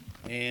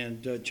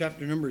and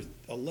chapter number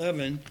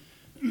 11,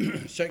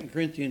 2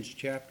 Corinthians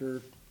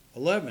chapter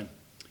 11.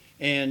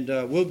 And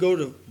we'll go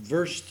to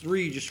verse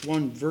 3, just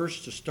one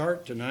verse to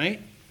start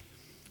tonight.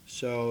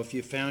 So if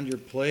you found your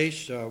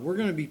place, we're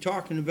going to be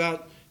talking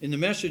about, in the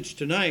message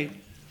tonight,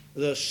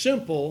 the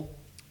simple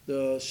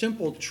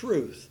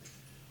truth.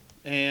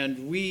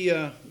 And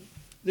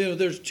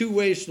there's two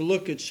ways to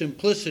look at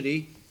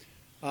simplicity.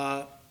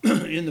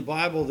 In the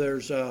Bible,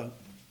 there's a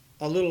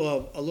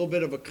little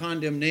bit of a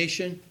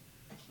condemnation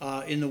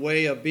in the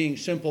way of being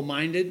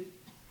simple-minded,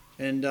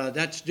 and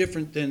that's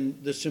different than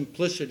the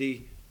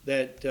simplicity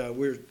that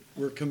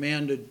we're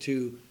commanded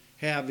to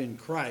have in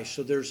Christ.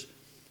 So there's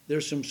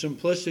some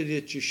simplicity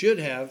that you should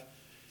have,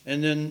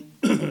 and then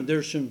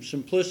there's some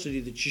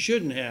simplicity that you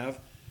shouldn't have.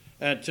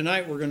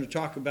 Tonight we're going to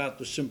talk about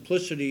the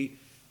simplicity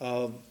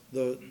of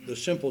the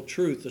simple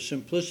truth, the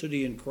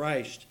simplicity in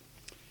Christ.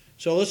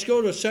 So let's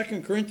go to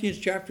 2 Corinthians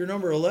chapter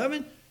number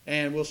 11,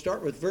 and we'll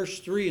start with verse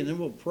 3, and then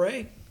we'll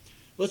pray.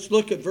 Let's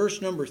look at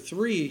verse number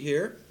 3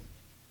 here.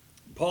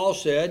 Paul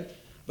said,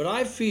 "But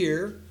I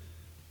fear,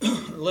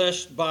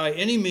 lest by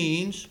any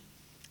means,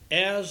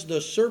 as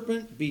the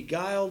serpent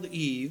beguiled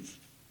Eve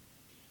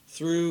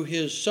through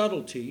his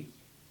subtlety,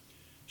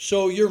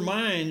 so your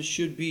minds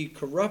should be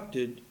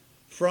corrupted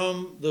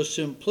from the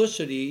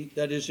simplicity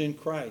that is in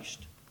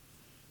Christ."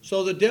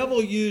 So the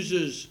devil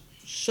uses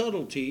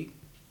subtlety,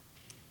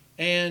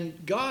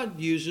 and God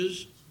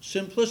uses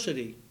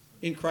simplicity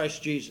in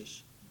Christ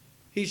Jesus.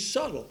 He's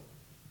subtle.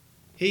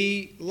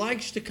 He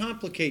likes to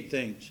complicate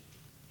things.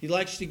 He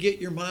likes to get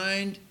your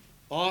mind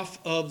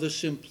off of the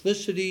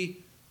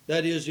simplicity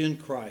that is in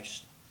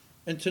Christ.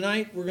 And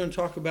tonight we're going to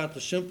talk about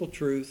the simple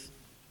truth,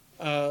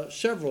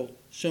 several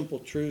simple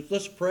truths.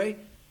 Let's pray.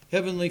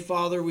 Heavenly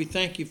Father, we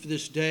thank you for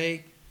this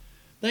day.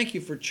 Thank you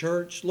for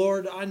church.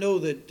 Lord, I know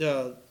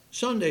that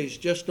Sundays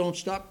just don't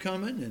stop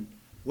coming, and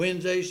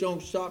Wednesdays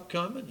don't stop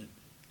coming, and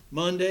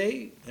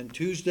Monday and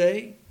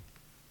Tuesday,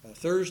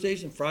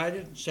 Thursdays and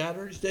Fridays and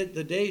Saturdays,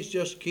 the days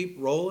just keep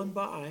rolling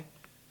by.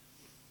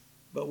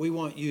 But we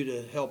want you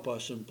to help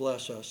us and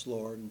bless us,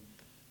 Lord. And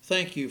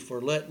thank you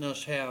for letting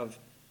us have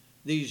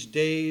these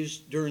days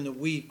during the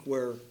week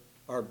where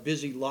our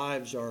busy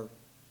lives are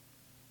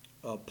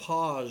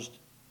paused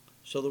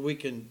so that we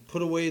can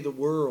put away the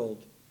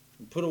world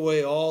and put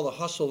away all the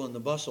hustle and the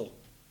bustle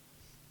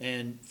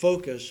and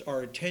focus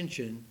our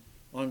attention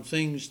on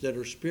things that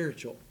are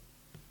spiritual.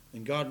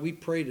 And God, we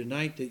pray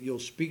tonight that you'll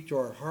speak to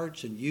our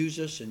hearts and use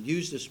us and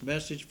use this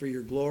message for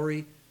your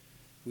glory.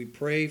 We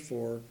pray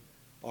for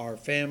our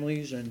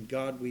families, and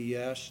God, we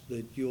ask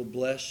that you'll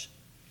bless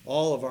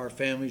all of our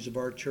families of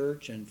our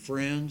church and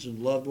friends and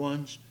loved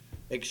ones,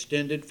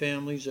 extended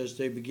families as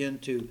they begin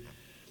to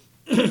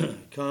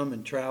come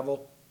and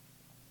travel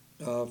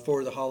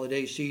for the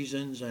holiday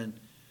seasons, and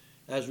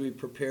as we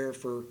prepare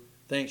for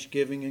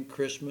Thanksgiving and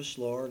Christmas,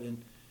 Lord,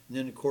 and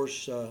then of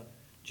course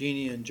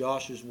Jeannie and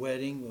Josh's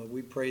wedding.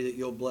 We pray that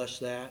you'll bless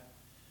that.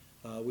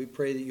 We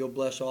pray that you'll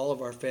bless all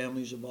of our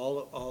families of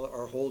all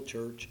our whole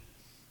church.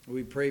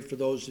 We pray for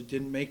those that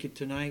didn't make it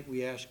tonight.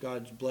 We ask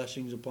God's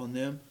blessings upon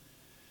them.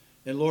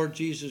 And Lord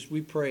Jesus,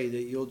 we pray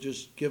that you'll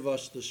just give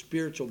us the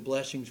spiritual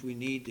blessings we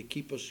need to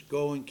keep us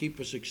going, keep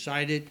us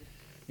excited,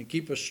 and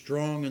keep us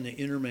strong in the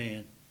inner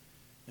man.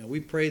 And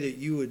we pray that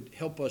you would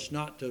help us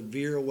not to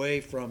veer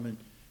away from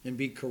and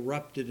be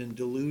corrupted and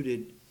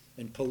diluted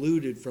and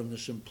polluted from the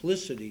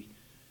simplicity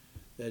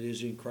that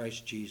is in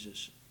Christ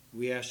Jesus.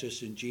 We ask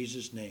this in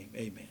Jesus' name.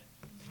 Amen.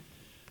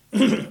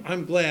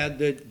 I'm glad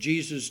that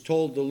Jesus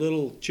told the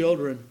little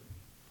children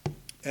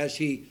as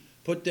he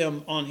put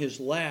them on his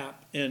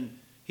lap and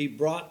he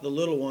brought the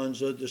little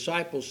ones, the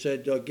disciples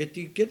said,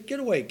 get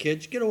away,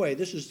 kids, get away.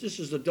 This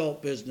is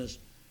adult business.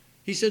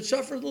 He said,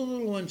 "Suffer the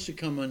little ones to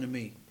come unto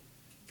me,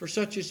 for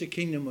such is the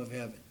kingdom of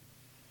heaven."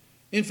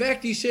 In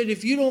fact, he said,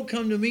 if you don't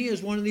come to me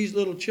as one of these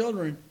little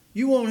children,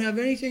 you won't have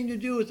anything to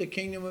do with the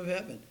kingdom of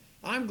heaven.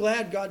 I'm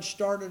glad God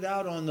started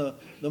out on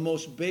the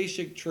most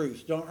basic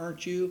truth,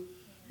 aren't you?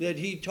 That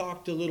he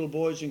talked to little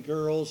boys and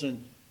girls,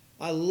 and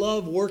I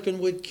love working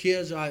with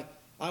kids. I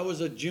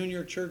was a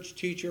junior church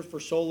teacher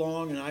for so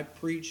long, and I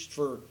preached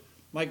for,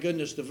 my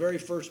goodness, the very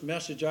first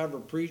message I ever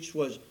preached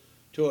was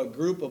to a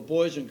group of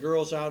boys and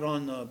girls out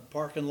on the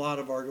parking lot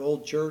of our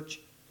old church.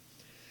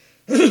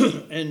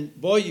 And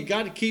boy, you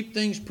got to keep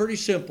things pretty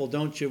simple,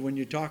 don't you, when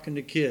you're talking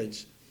to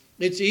kids?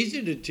 It's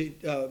easy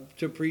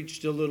to preach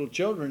to little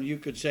children. You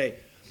could say,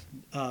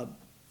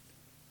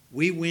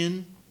 we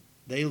win,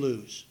 they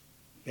lose.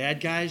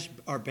 Bad guys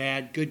are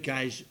bad, good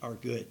guys are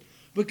good.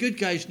 But good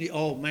guys need,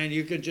 oh man,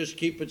 you can just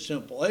keep it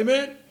simple.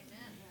 Amen?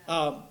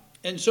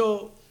 And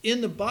so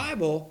in the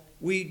Bible,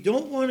 we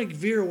don't want to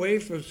veer away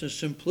from the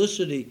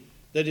simplicity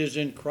that is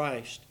in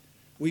Christ.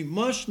 We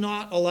must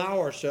not allow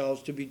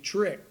ourselves to be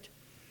tricked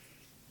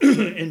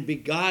and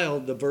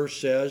beguiled, the verse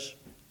says,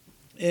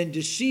 and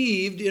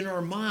deceived in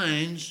our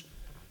minds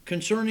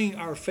concerning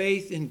our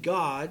faith in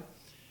God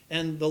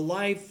and the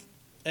life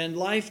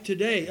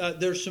today.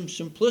 There's some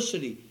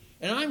simplicity.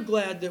 And I'm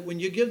glad that when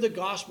you give the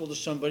gospel to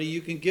somebody, you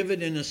can give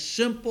it in a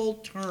simple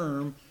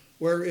term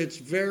where it's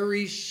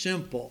very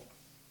simple.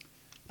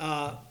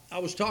 I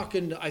was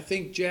talking to, I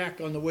think, Jack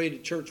on the way to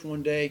church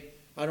one day.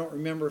 I don't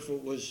remember if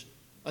it was,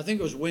 I think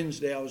it was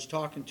Wednesday. I was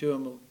talking to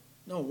him.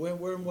 No,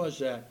 when was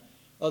that?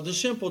 The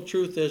simple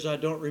truth is I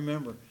don't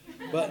remember.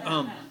 But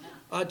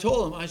I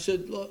told him, I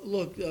said,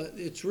 look,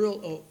 it's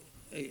real.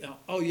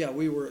 Oh, yeah,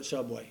 we were at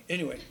Subway.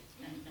 Anyway,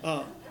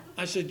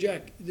 I said,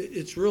 Jack,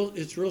 it's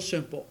real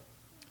simple.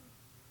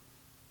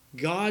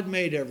 God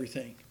made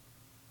everything.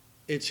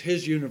 It's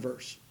his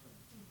universe.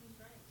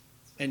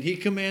 And he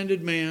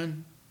commanded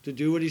man to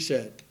do what he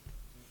said.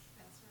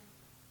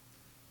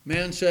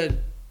 Man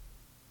said,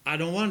 I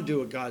don't want to do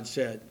what God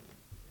said.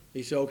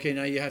 He said, okay,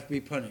 now you have to be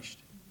punished.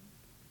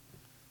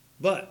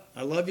 But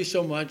I love you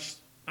so much,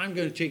 I'm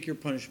going to take your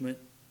punishment.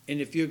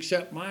 And if you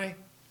accept my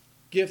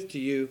gift to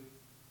you,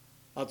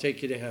 I'll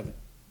take you to heaven.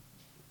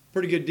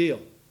 Pretty good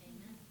deal.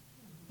 Amen.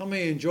 How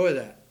many enjoy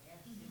that? Yes.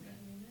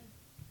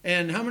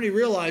 And how many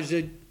realize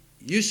that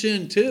you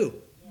sinned too?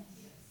 Yes.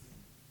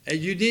 And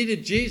you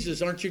needed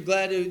Jesus. Aren't you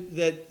glad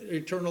that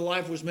eternal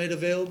life was made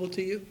available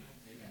to you?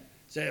 Amen.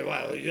 Say,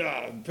 well,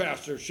 yeah,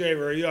 Pastor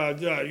Shaver,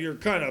 yeah, you're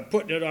kind of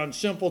putting it on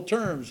simple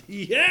terms.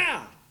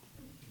 Yeah,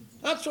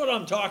 that's what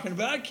I'm talking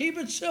about. Keep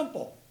it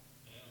simple.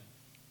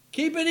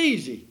 Keep it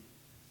easy.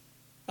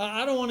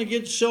 I don't want to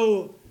get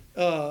so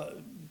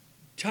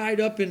tied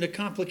up into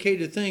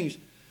complicated things.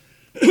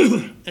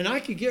 And I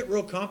could get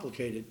real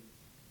complicated.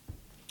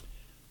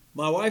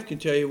 My wife can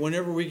tell you,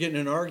 whenever we get in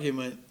an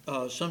argument,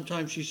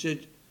 sometimes she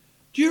said,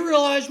 do you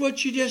realize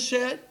what you just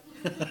said?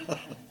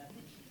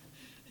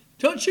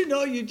 Don't you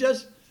know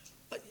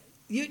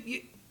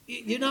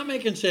you're not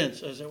making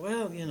sense? I said,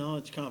 well,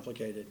 it's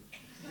complicated.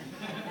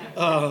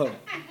 How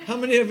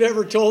many have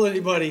ever told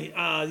anybody,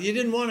 you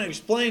didn't want to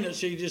explain it,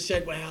 so you just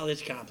said, well,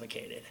 it's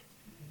complicated.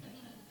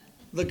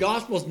 The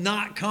gospel's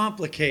not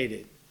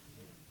complicated.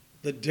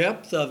 The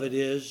depth of it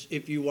is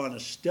if you want to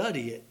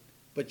study it,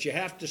 but you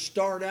have to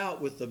start out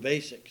with the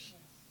basics.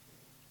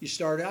 You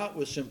start out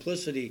with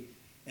simplicity,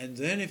 and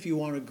then if you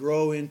want to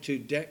grow into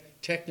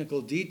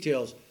technical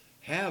details,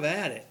 have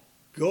at it.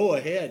 Go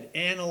ahead,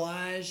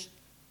 analyze,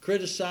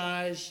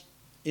 criticize,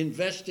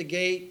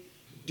 investigate,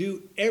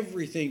 do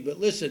everything. But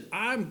listen,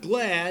 I'm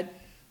glad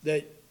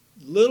that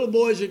little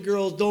boys and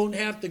girls don't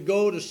have to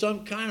go to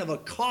some kind of a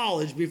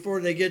college before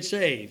they get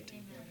saved.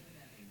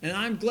 And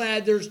I'm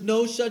glad there's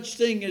no such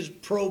thing as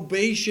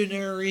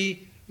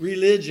probationary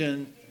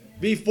religion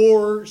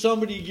before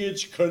somebody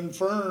gets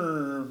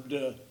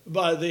confirmed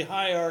by the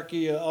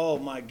hierarchy. Oh,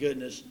 my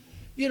goodness.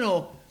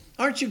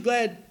 Aren't you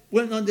glad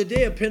when on the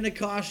day of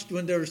Pentecost,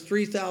 when there was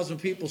 3,000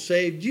 people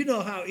saved, do you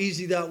know how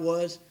easy that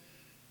was?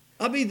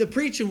 I mean, the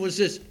preaching was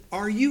this: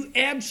 are you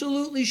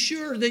absolutely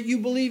sure that you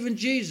believe in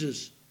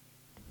Jesus?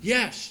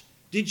 Yes.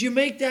 Did you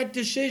make that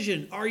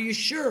decision? Are you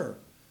sure?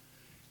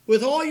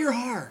 With all your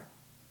heart.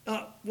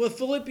 With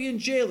Philippian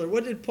jailer,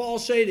 what did Paul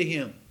say to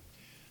him?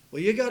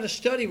 Well, you got to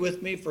study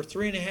with me for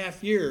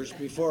 3.5 years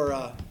before,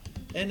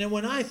 and then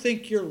when I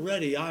think you're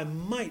ready, I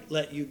might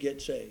let you get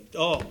saved.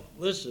 Oh,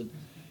 listen.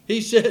 He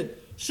said,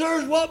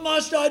 sirs, what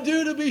must I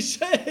do to be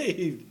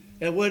saved?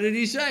 And what did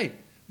he say?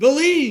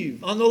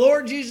 Believe on the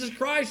Lord Jesus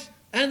Christ,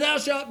 and thou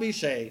shalt be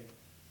saved.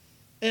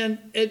 And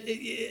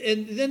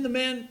then the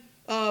man,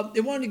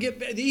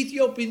 the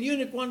Ethiopian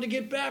eunuch wanted to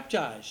get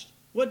baptized.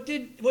 What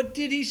did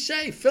he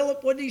say?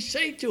 Philip, what did he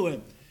say to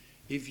him?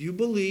 If you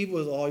believe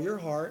with all your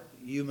heart,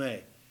 you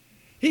may.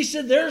 He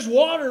said, there's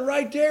water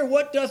right there.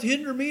 What doth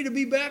hinder me to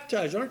be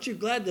baptized? Aren't you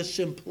glad the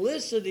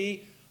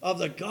simplicity of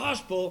the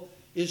gospel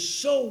is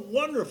so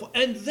wonderful?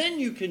 And then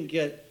you can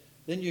get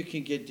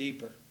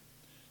deeper.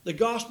 The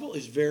gospel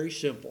is very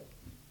simple.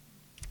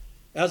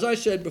 As I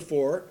said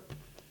before,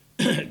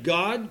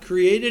 God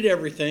created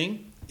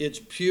everything. It's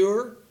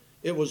pure.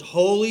 It was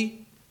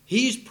holy.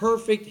 He's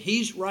perfect.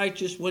 He's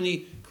righteous. When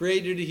he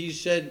created it, he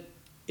said,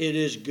 it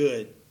is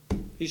good.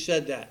 He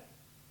said that.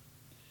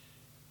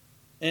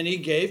 And he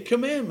gave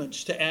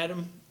commandments to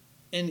Adam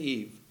and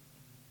Eve.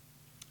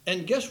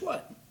 And guess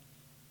what?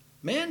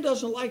 Man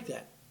doesn't like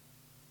that.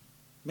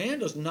 Man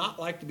does not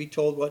like to be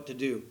told what to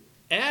do.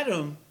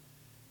 Adam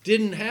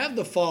didn't have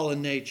the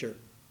fallen nature.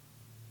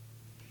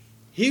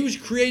 He was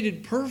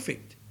created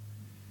perfect.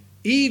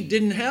 Eve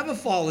didn't have a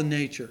fallen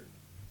nature.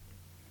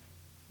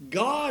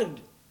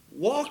 God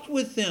walked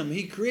with them.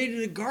 He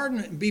created a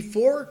garden.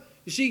 Before,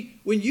 you see,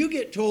 when you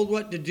get told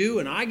what to do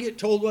and I get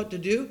told what to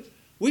do,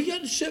 we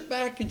get to sit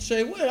back and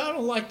say, well, I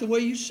don't like the way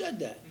you said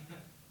that.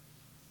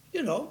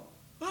 I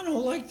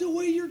don't like the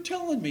way you're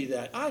telling me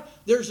that.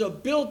 There's a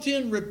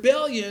built-in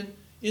rebellion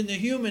in the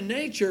human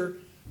nature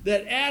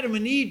that Adam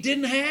and Eve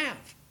didn't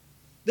have.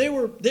 They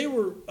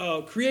were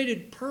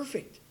created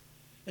perfect.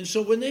 And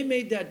so when they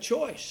made that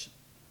choice,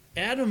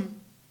 Adam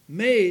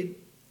made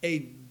a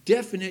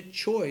definite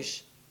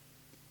choice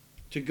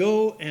to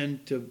go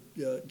and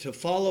to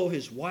follow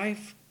his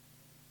wife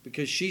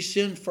because she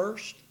sinned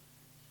first.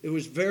 It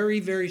was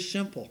very, very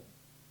simple.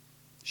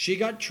 She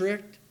got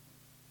tricked.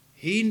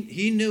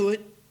 He knew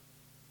it,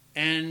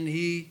 and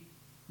he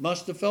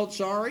must have felt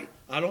sorry.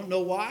 I don't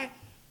know why,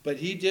 but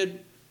he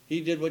did He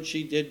did what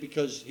she did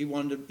because he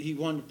wanted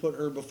to put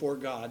her before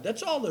God.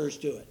 That's all there is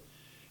to it.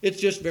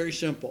 It's just very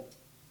simple.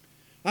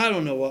 I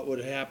don't know what would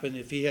have happened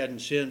if he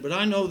hadn't sinned, but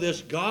I know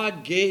this: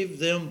 God gave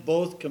them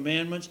both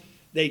commandments.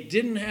 They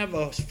didn't have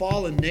a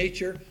fallen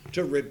nature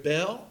to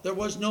rebel. There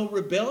was no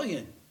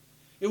rebellion.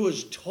 It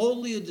was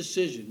totally a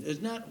decision.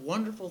 Isn't that a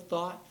wonderful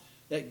thought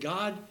that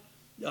God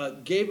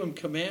gave them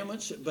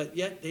commandments, but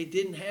yet they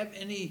didn't have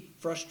any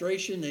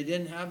frustration. They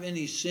didn't have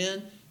any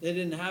sin. They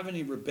didn't have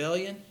any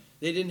rebellion.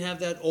 They didn't have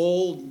that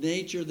old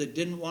nature that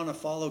didn't want to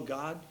follow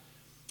God.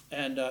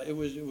 And it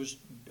was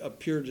a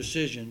pure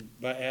decision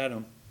by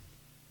Adam.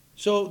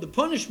 So the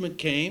punishment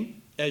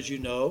came, as you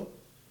know,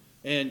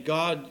 and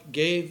God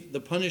gave the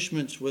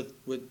punishments with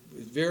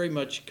very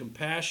much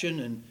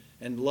compassion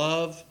and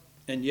love,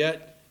 and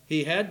yet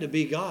he had to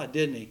be God,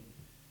 didn't he?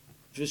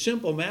 The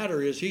simple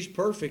matter is he's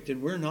perfect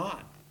and we're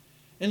not.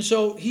 And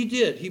so he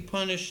did. He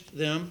punished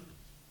them,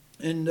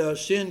 and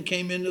sin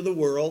came into the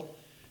world,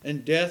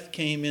 and death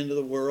came into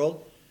the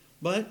world.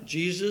 But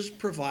Jesus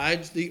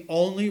provides the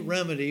only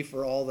remedy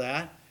for all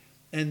that,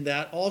 and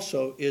that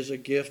also is a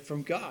gift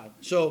from God.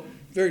 So,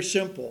 very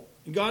simple.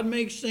 God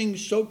makes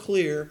things so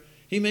clear.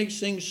 He makes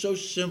things so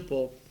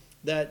simple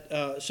that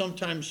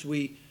sometimes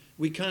we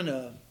kind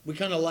of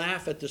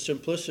laugh at the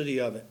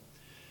simplicity of it.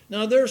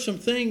 Now, there are some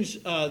things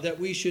that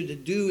we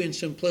should do in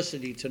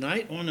simplicity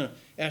tonight. I want to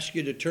ask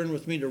you to turn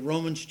with me to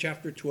Romans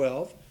chapter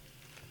 12.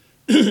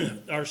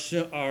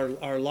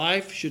 Our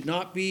life should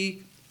not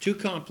be too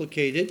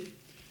complicated.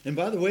 And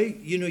by the way,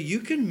 you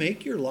can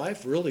make your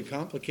life really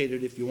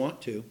complicated if you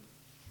want to.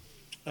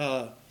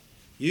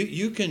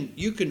 You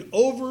can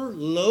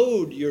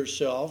overload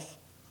yourself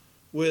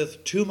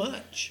with too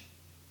much.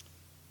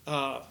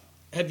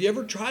 Have you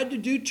ever tried to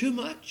do too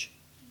much?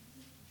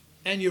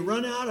 And you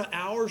run out of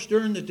hours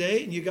during the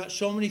day, and you got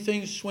so many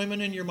things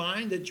swimming in your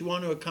mind that you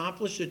want to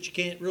accomplish that you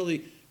can't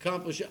really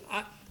accomplish.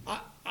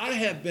 I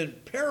have been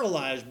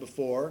paralyzed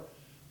before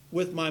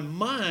with my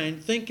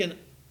mind thinking,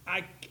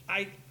 like,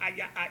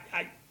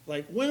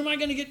 when am I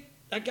going to get?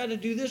 I got to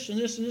do this and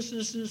this and this and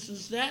this and this and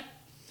that,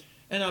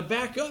 and I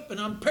back up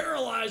and I'm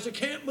paralyzed. I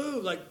can't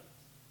move. Like,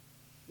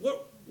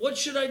 what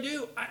should I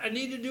do? I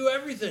need to do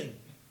everything,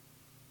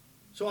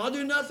 so I'll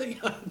do nothing.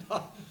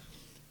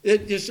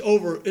 It's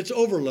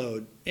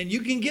overload, and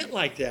you can get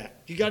like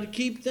that. You got to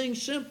keep things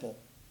simple.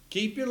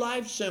 Keep your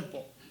life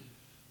simple.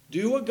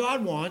 Do what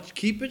God wants.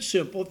 Keep it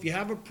simple. If you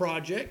have a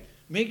project,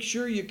 make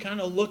sure you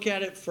kind of look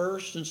at it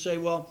first and say,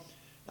 well,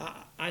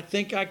 I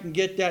think I can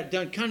get that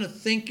done. Kind of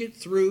think it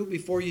through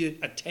before you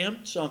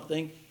attempt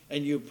something,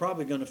 and you're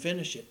probably going to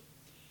finish it.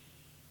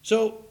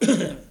 So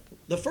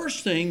the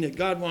first thing that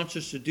God wants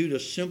us to do to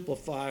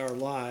simplify our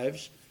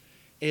lives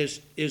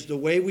is the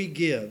way we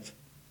give.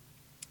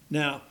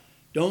 Now,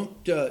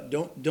 don't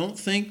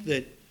think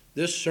that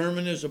this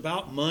sermon is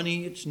about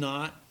money. It's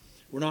not.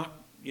 We're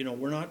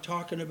not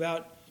talking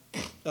about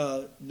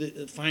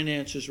the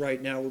finances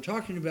right now. We're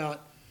talking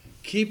about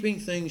keeping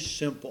things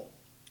simple.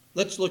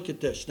 Let's look at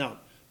this now.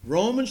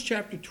 Romans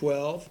chapter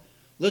 12.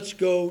 Let's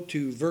go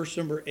to verse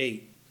number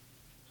 8.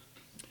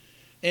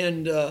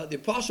 And the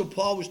Apostle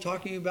Paul was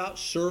talking about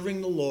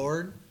serving the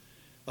Lord,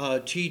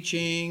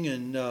 teaching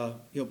and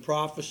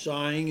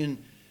prophesying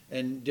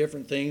and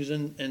different things,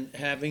 and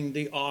having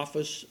the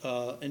office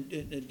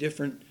and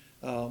different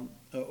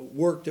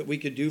work that we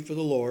could do for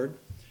the Lord,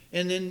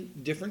 and then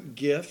different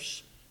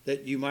gifts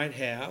that you might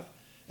have.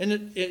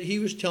 And he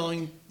was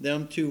telling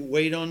them to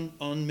wait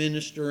on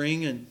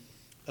ministering. And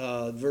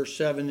verse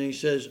 7, he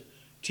says,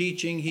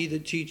 teaching, he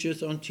that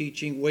teacheth on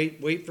teaching,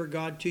 wait for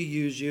God to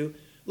use you.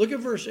 Look at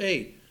verse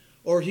 8.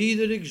 Or he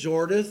that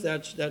exhorteth,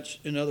 that's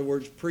in other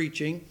words,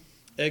 preaching,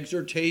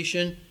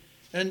 exhortation.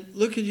 And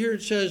look at here,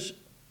 it says,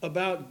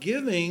 about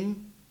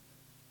giving,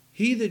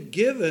 he that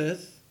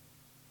giveth,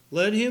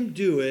 let him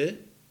do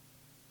it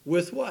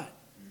with what?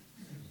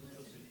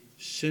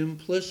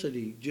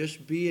 Simplicity.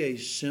 Just be a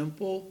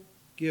simple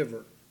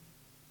giver.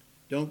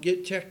 Don't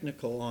get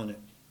technical on it.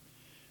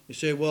 You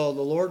say, well,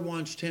 the Lord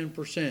wants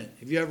 10%.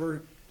 Have you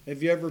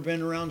ever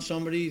been around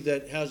somebody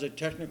that has a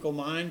technical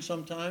mind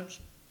sometimes?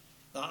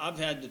 I've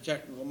had the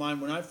technical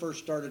mind. When I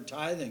first started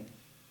tithing,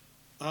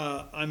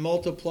 I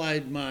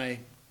multiplied my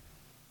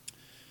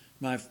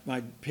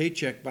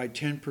paycheck by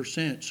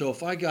 10%. So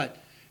if I got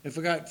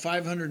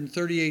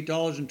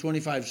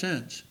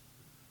 $538.25,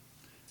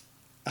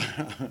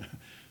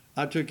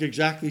 I took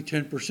exactly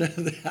 10%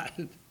 of that,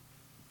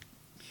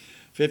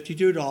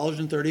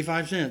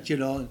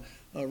 $52.35.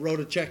 And wrote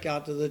a check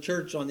out to the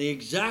church on the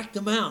exact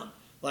amount.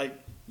 Like,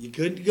 you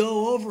couldn't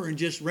go over and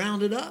just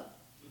round it up.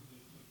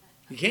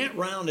 You can't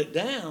round it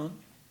down,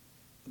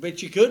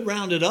 but you could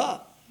round it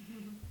up.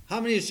 How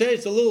many of you say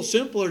it's a little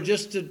simpler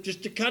just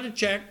to cut a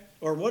check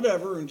or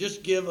whatever and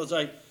just give us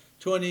like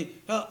 20?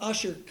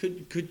 Usher,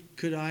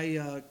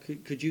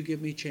 could you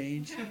give me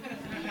change?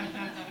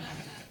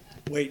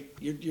 Wait,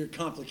 you're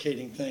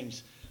complicating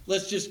things.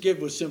 Let's just give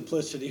with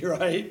simplicity,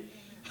 right?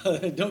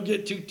 Don't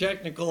get too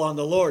technical on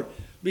the Lord.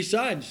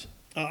 Besides,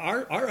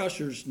 our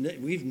ushers,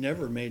 we've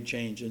never made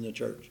change in the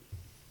church.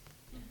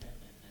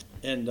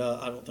 And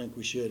I don't think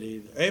we should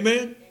either.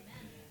 Amen?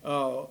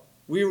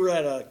 We were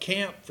at a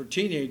camp for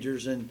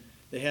teenagers, and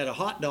they had a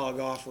hot dog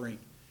offering.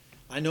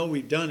 I know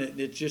we've done it, and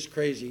it's just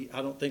crazy.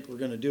 I don't think we're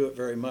going to do it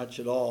very much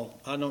at all.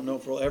 I don't know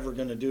if we're ever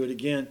going to do it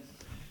again.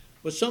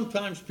 But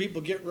sometimes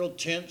people get real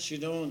tense,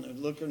 and they're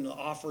looking at the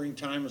offering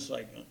time. It's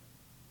like,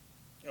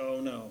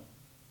 oh, no.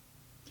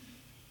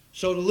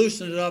 So to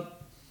loosen it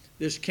up,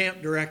 this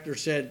camp director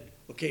said,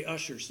 okay,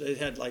 ushers. They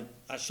had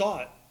I saw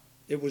it.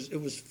 It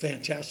was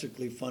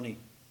fantastically funny.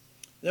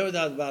 There was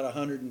about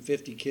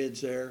 150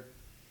 kids there.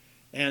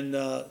 And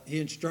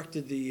he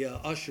instructed the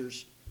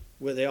ushers,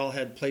 where they all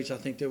had plates. I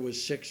think there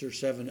was 6 or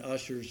 7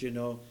 ushers,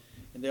 and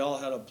they all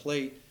had a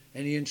plate.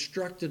 And he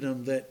instructed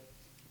them that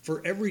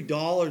for every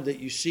dollar that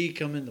you see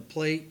come in the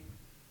plate,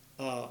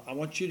 I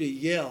want you to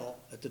yell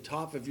at the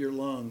top of your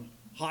lung,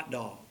 hot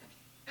dog.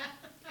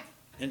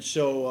 And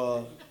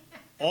so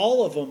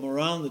all of them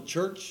around the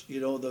church,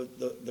 the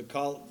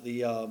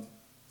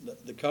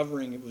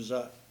covering, it was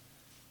a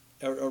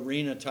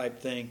arena type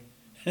thing.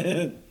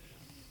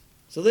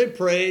 So they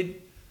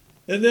prayed,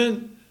 and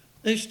then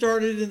they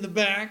started in the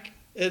back,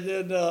 and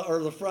then or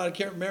the front, I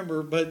can't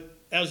remember, but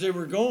as they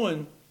were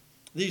going,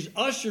 these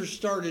ushers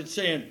started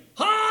saying,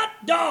 hot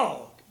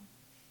dog.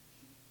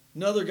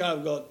 Another guy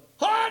would go,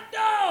 hot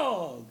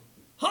dog,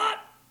 hot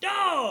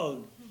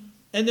dog.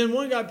 And then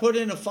one guy put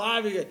in a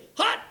 5, he goes,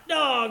 hot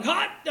dog,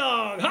 hot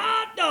dog,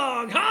 hot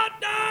dog,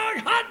 hot dog,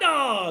 hot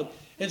dog.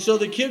 And so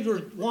the kids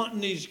were wanting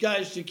these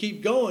guys to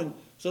keep going,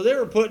 so they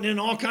were putting in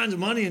all kinds of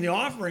money in the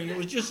offering. It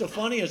was just the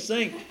funniest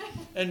thing.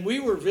 And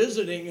we were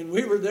visiting, and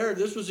we were there.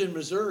 This was in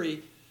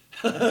Missouri.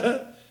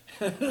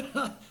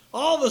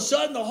 All of a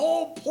sudden, the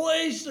whole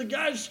place, the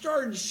guys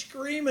started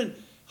screaming,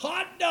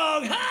 hot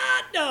dog,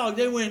 hot dog.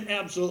 They went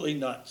absolutely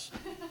nuts.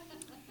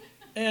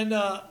 And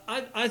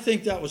I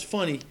think that was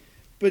funny.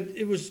 But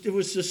it was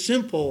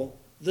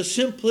the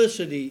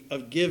simplicity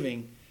of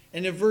giving.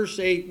 And in verse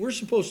 8, we're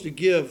supposed to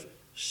give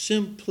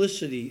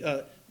simplicity,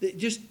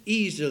 just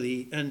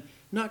easily and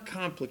not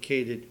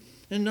complicated,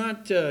 and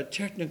not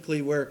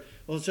technically where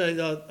we'll say,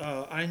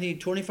 I need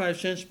 25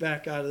 cents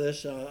back out of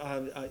this.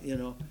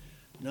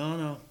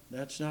 No,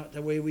 that's not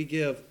the way we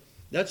give.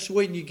 That's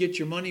when you get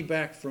your money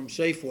back from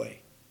Safeway.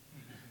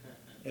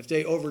 If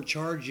they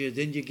overcharge you,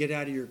 then you get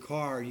out of your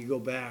car, you go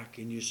back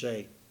and you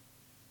say,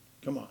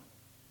 come on,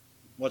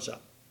 what's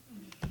up?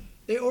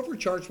 They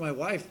overcharged my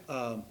wife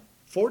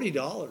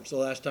 $40 the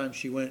last time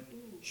she went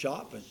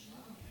shopping.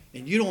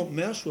 And you don't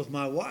mess with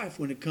my wife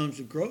when it comes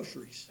to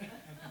groceries.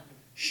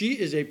 She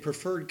is a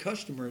preferred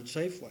customer at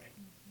Safeway.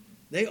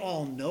 They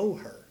all know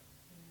her.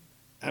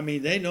 I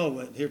mean, they know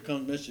when here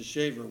comes Mrs.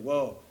 Shaver.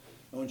 Whoa.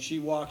 When she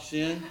walks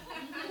in,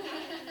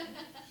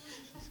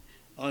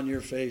 on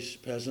your face,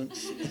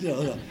 peasants.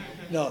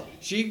 No.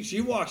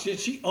 She walks in,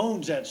 she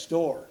owns that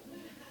store.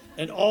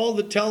 And all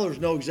the tellers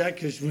know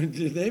exactly, because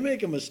when they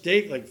make a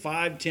mistake like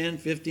 $5, $10,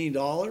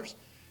 $15,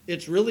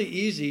 it's really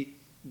easy.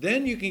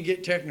 Then you can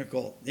get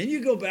technical. Then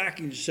you go back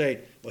and you say,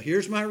 well,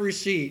 here's my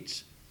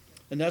receipts.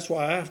 And that's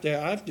why I have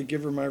to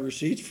give her my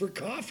receipts for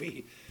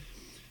coffee.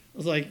 I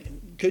was like,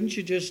 couldn't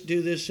you just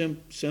do this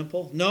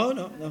simple?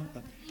 No.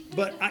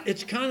 But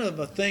it's kind of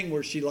a thing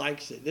where she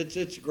likes it.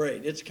 It's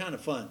great. It's kind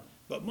of fun.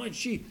 But man,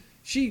 she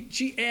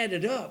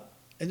added up.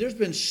 And there's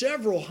been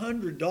several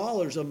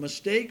 $100s of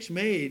mistakes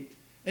made.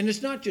 And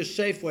it's not just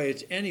Safeway.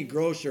 It's any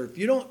grocer. If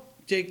you don't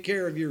take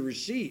care of your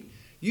receipt,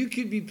 you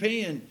could be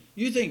paying,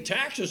 you think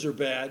taxes are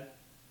bad.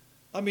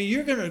 I mean,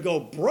 you're going to go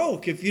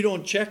broke if you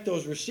don't check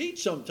those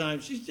receipts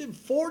sometimes. She did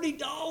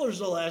 $40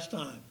 the last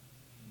time.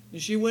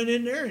 And she went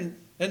in there, and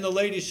the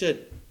lady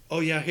said, oh,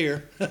 yeah,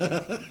 here.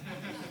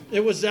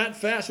 It was that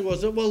fast. It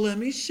wasn't, well, let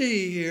me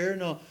see here.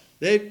 No,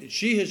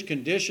 she has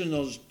conditioned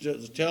those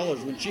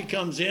tellers. When she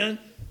comes in,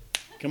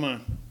 come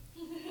on,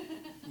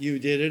 you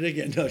did it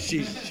again. No,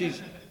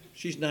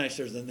 she's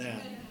nicer than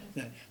that.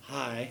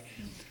 Hi,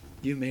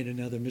 you made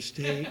another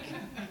mistake.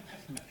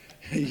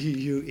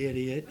 You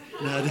idiot.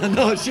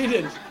 No, she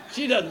didn't.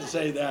 She doesn't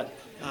say that.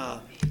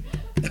 I'm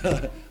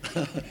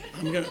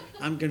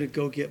gonna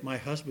go get my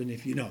husband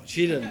if you know.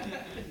 She doesn't.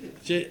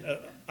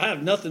 I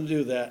have nothing to do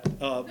with that.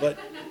 But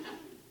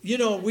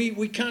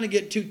we kind of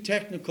get too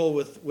technical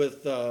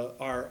with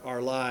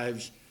our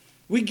lives.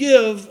 We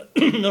give.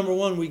 Number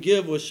one, we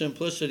give with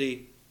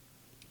simplicity.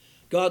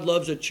 God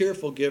loves a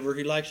cheerful giver.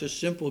 He likes a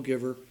simple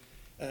giver,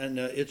 and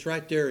it's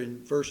right there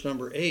in verse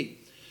number 8.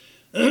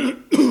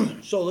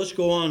 So let's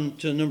go on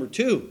to number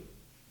 2.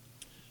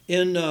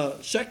 In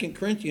 2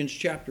 Corinthians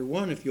chapter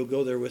 1, if you'll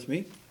go there with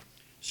me.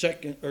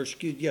 2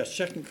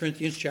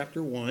 Corinthians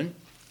chapter 1.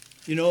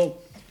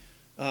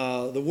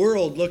 The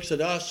world looks at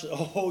us,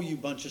 oh, you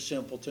bunch of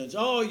simpletons.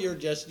 Oh, you're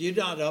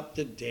not up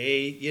to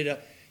date.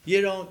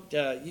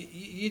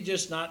 You're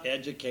just not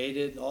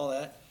educated and all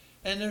that.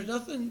 And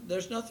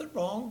there's nothing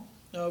wrong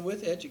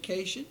with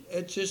education.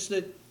 It's just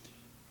that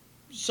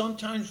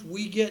sometimes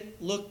we get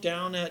looked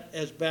down at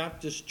as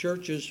Baptist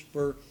churches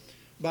for,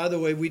 by the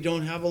way, we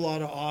don't have a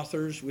lot of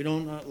authors, we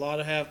don't have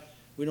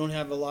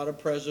a lot of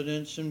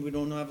presidents, and we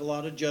don't have a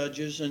lot of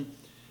judges. And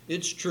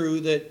it's true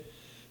that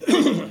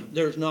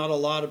There's not a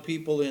lot of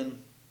people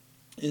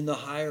in the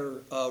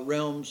higher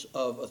realms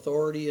of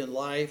authority in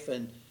life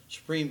and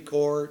Supreme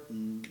Court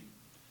and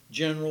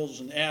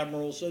generals and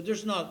admirals. So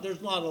there's not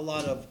a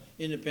lot of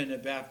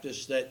independent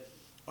Baptists that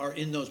are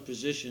in those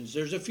positions.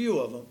 There's a few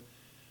of them.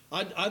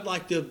 I'd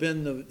like to have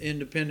been the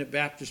independent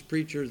Baptist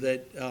preacher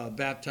that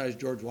baptized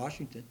George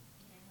Washington.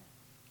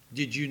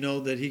 Did you know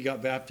that he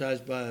got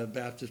baptized by a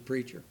Baptist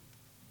preacher?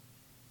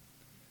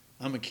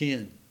 I'm a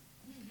kin.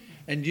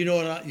 And you know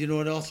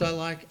what else I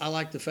like? I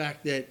like the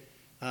fact that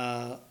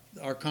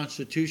our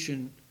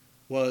Constitution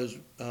was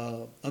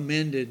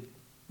amended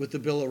with the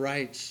Bill of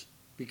Rights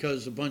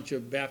because a bunch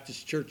of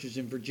Baptist churches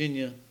in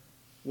Virginia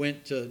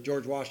went to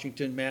George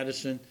Washington,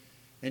 Madison,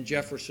 and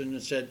Jefferson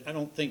and said, I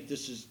don't think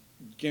this is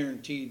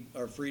guaranteed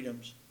our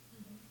freedoms.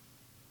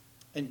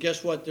 And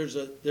guess what? There's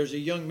a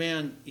young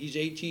man, he's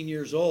 18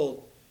 years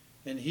old,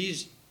 and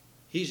he's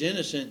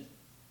innocent,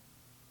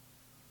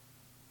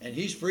 and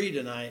he's free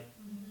tonight.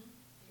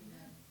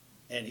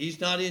 And he's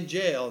not in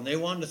jail, and they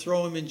wanted to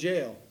throw him in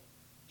jail.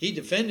 He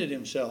defended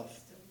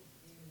himself.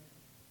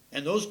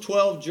 And those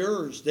 12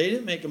 jurors, they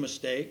didn't make a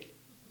mistake.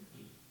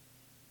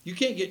 You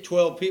can't get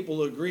 12 people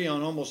to agree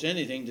on almost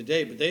anything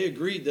today, but they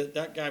agreed that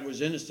that guy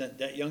was innocent,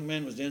 that young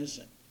man was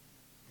innocent.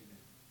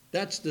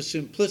 That's the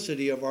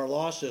simplicity of our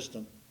law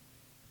system.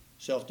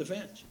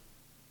 Self-defense.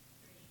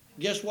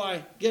 Guess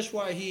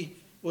why he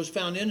was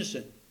found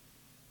innocent?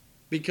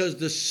 Because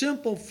the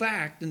simple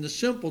fact and the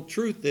simple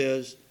truth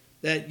is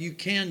that you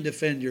can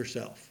defend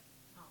yourself.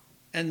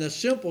 And the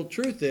simple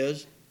truth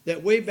is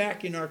that way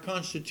back in our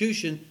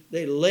Constitution,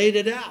 they laid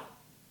it out.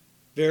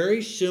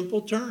 Very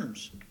simple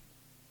terms.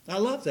 I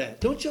love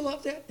that. Don't you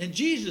love that? And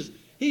Jesus,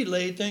 he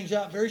laid things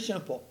out very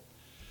simple.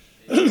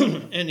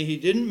 And he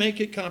didn't make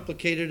it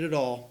complicated at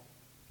all.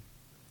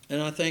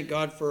 And I thank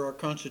God for our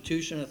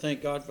Constitution. I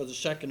thank God for the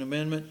Second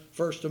Amendment,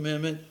 First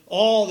Amendment,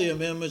 all the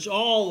amendments,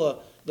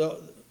 all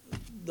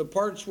the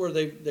parts where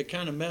they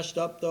kind of messed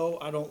up, though.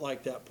 I don't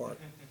like that part.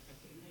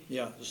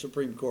 Yeah, the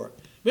Supreme Court.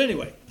 But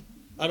anyway,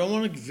 I don't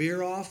want to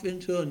veer off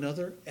into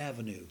another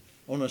avenue.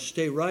 I want to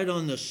stay right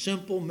on the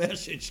simple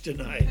message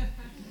tonight.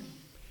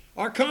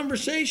 Our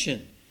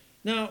conversation.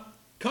 Now,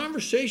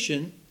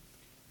 conversation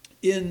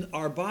in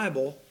our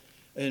Bible,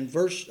 in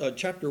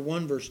chapter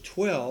 1, verse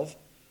 12,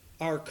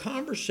 our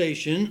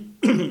conversation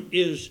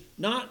is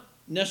not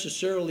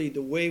necessarily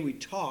the way we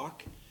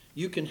talk.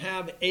 You can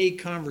have a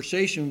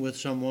conversation with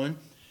someone,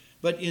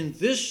 but in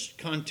this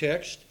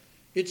context,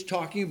 it's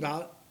talking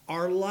about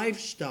our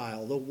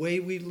lifestyle, the way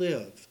we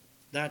live.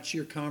 That's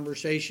your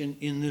conversation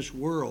in this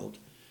world.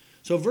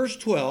 So verse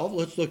 12,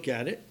 let's look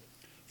at it.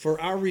 For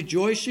our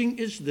rejoicing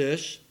is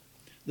this,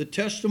 the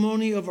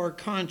testimony of our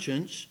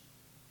conscience,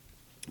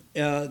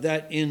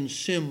 that in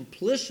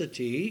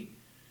simplicity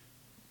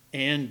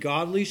and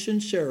godly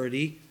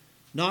sincerity,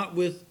 not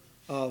with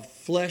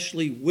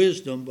fleshly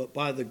wisdom, but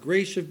by the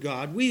grace of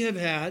God, we have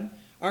had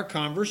our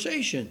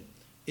conversation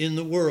in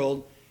the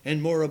world,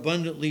 and more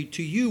abundantly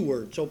to you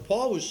word. So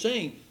Paul was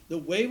saying, the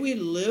way we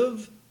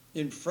live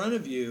in front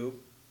of you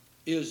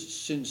is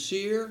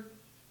sincere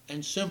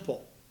and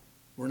simple.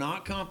 We're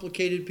not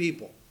complicated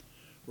people.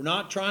 We're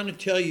not trying to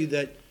tell you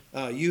that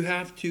you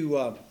have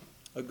to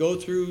go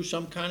through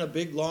some kind of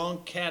big,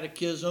 long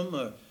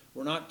catechism.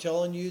 We're not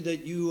telling you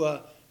that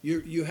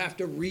you have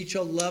to reach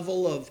a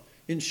level of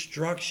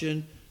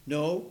instruction.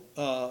 No,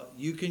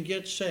 you can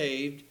get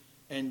saved,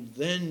 and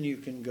then you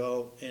can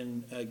go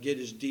and get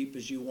as deep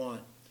as you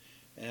want.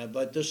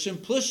 But the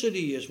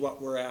simplicity is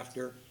what we're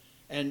after.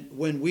 And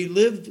when we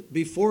lived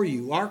before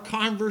you, our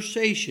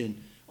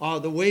conversation,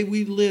 the way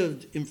we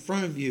lived in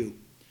front of you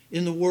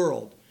in the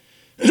world,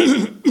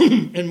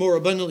 and more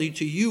abundantly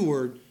to you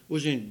word,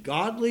 was in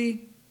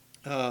godly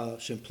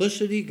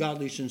simplicity,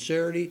 godly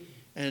sincerity,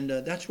 and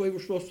that's the way we're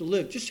supposed to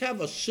live. Just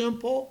have a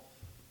simple,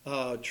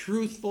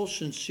 truthful,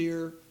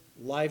 sincere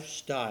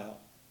lifestyle.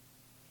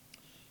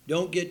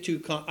 Don't get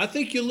too I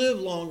think you live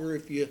longer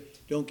if you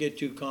don't get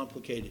too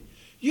complicated.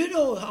 You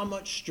know how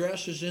much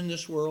stress is in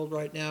this world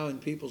right now in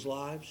people's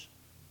lives?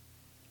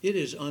 It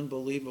is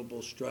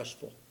unbelievable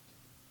stressful.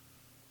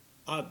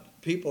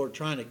 People are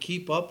trying to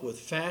keep up with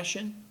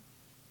fashion.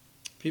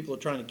 People are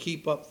trying to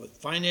keep up with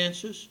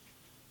finances.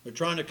 They're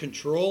trying to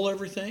control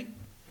everything.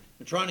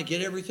 They're trying to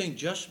get everything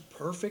just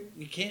perfect.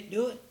 You can't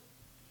do it.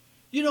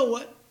 You know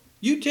what?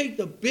 You take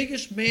the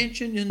biggest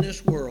mansion in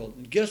this world,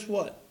 and guess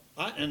what?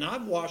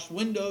 I've washed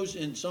windows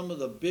in some of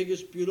the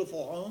biggest,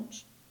 beautiful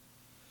homes.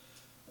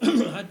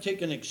 I'd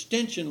take an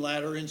extension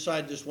ladder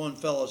inside this one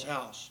fellow's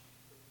house.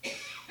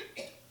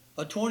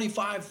 A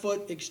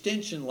 25-foot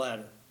extension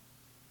ladder.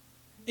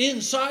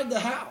 Inside the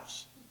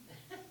house.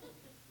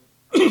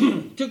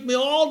 Took me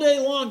all day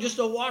long just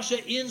to wash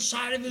the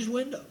inside of his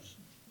windows.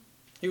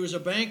 He was a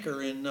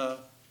banker in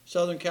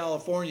Southern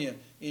California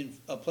in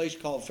a place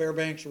called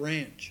Fairbanks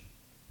Ranch.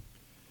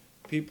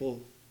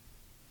 People,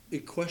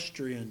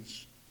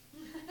 equestrians.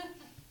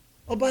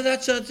 Oh, but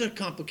that's a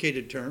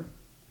complicated term.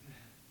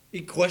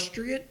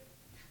 Equestrian?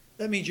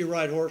 That means you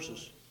ride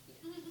horses.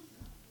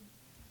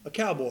 A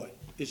cowboy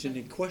is an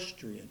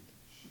equestrian.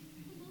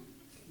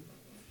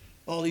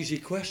 all these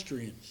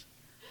equestrians.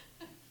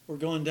 We're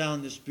going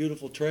down this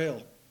beautiful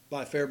trail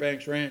by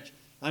Fairbanks Ranch.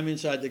 I'm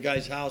inside the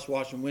guy's house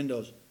washing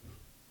windows.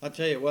 I'll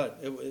tell you what,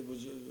 it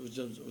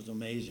was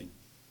amazing.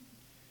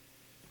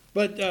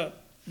 But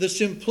the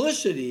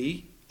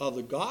simplicity of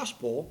the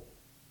gospel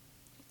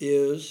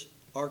is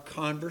our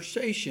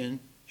conversation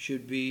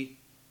should be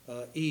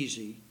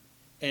easy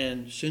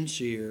and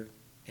sincere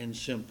and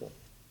simple,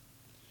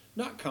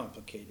 not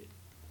complicated.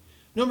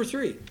 Number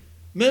 3,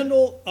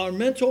 our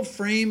mental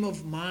frame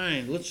of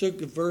mind. Let's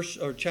look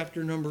at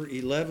chapter number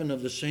 11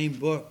 of the same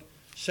book,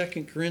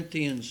 2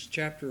 Corinthians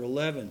chapter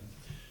 11.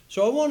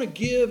 So I want to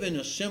give in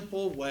a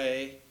simple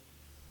way,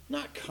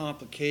 not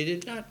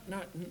complicated,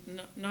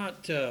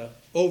 not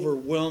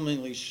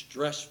overwhelmingly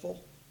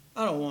stressful.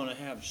 I don't want to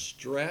have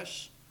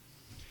stress.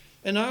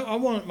 And I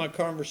want my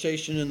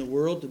conversation in the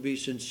world to be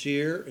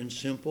sincere and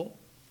simple.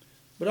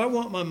 But I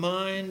want my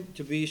mind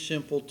to be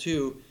simple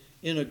too,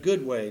 in a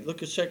good way.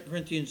 Look at 2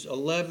 Corinthians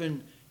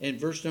 11 and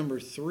verse number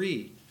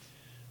 3.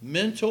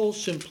 Mental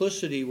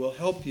simplicity will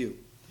help you.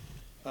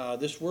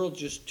 This world's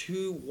just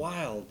too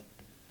wild.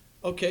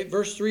 Okay,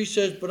 verse 3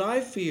 says, but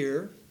I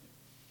fear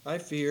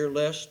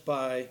lest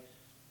by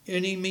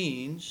any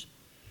means,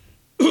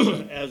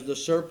 as the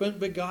serpent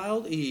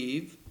beguiled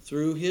Eve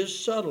through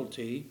his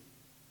subtlety,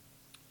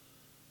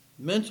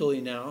 mentally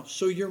now,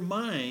 so your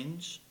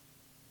minds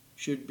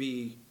should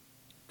be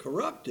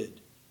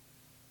corrupted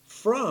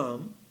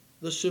from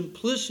the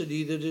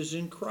simplicity that is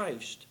in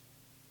Christ.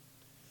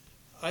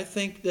 I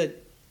think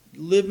that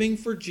living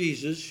for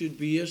Jesus should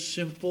be a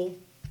simple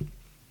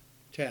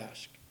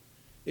task.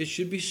 It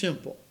should be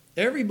simple.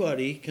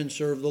 Everybody can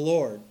serve the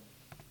Lord.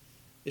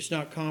 It's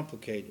not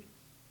complicated.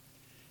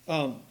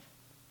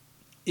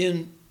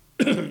 In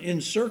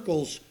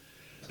circles,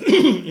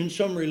 in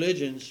some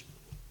religions,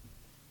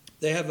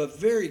 they have a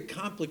very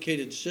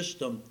complicated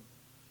system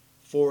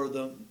for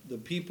the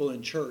people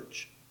in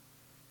church.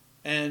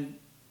 And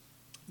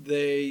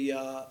they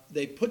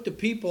put the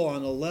people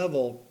on a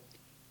level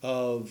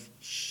of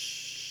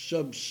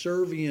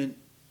subservient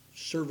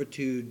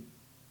servitude.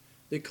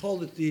 They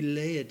called it the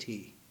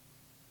laity.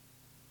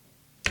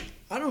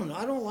 I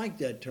don't like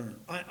that term.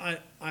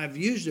 I've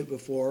used it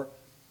before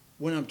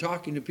when I'm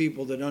talking to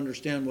people that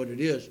understand what it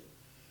is.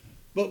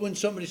 But when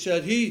somebody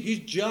said he's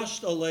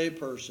just a lay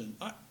person,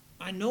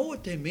 I know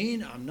what they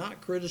mean. I'm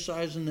not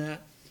criticizing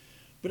that,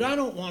 but I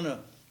don't want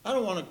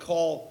to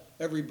call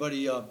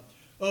everybody up.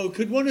 Oh,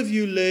 could one of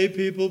you lay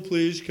people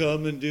please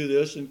come and do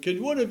this? And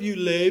could one of you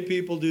lay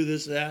people do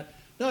this, that?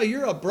 No,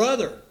 you're a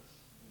brother.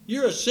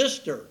 You're a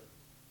sister.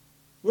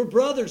 We're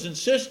brothers and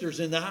sisters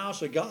in the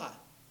house of God.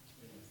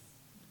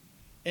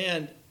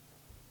 And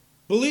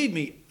believe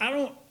me, I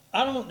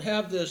don't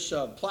have this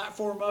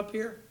platform up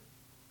here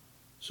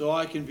so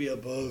I can be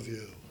above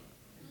you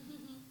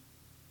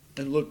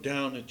and look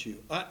down at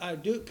you. I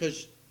do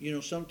because,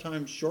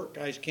 sometimes short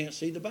guys can't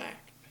see the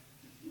back.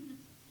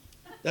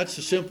 That's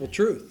the simple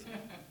truth.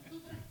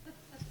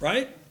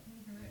 Right?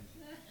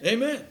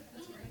 Amen.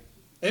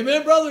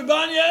 Amen, Brother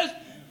Ibanez?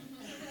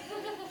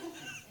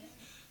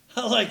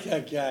 I like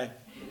that guy.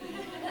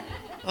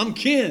 I'm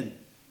kin.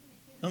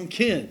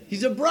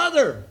 He's a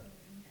brother.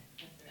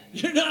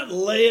 You're not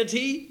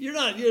laity. You're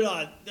not.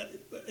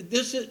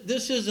 This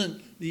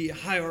isn't the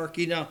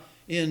hierarchy. Now,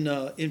 in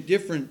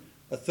different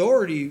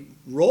authority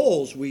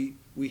roles, we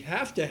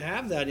have to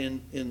have that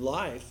in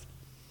life.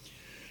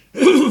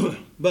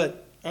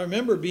 But I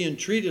remember being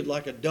treated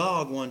like a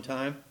dog one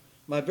time.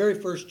 My very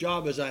first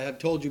job, as I have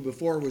told you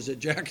before, was at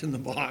Jack in the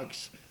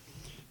Box.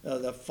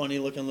 That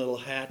funny-looking little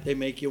hat they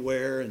make you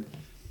wear, and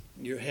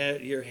your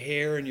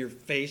hair and your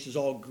face is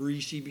all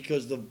greasy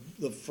because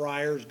the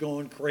fryer's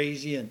going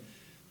crazy, and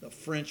the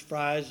French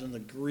fries and the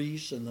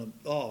grease and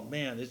oh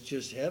man, it's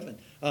just heaven.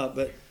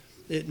 But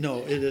it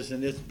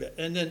isn't.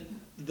 And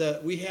then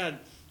we had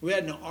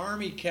an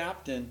Army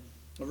captain,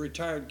 a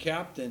retired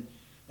captain,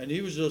 and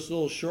he was this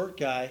little short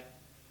guy,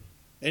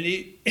 and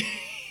he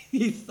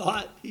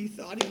thought he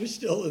was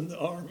still in the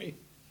Army.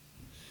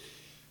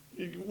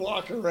 You can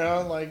walk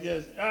around like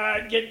this. All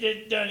right, get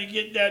this done and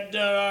get that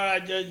done. All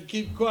right, just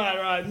keep quiet.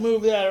 All right,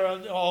 move that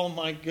around. Oh,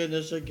 my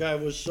goodness, that guy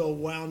was so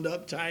wound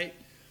up tight.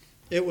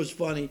 It was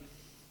funny.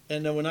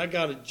 And then when I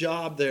got a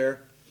job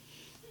there,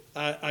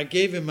 I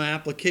gave him my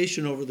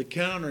application over the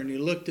counter, and he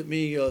looked at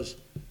me. He goes,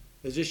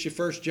 "Is this your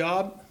first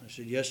job?" I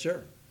said, "Yes,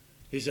 sir."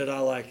 He said, "I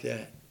like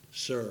that,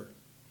 sir."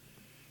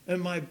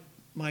 And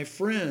my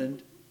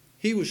friend,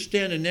 he was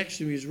standing next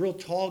to me. He was a real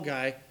tall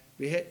guy.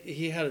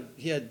 He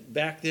had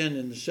back then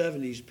in the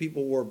 70s,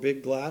 people wore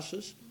big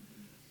glasses.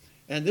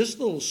 And this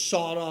little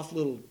sawed-off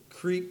little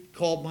creep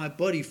called my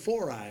buddy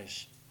Four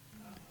Eyes.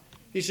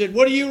 He said,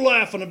 "What are you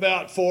laughing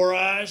about, Four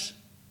Eyes?"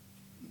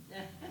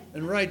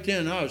 And right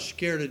then, I was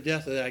scared to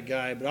death of that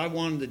guy, but I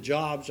wanted the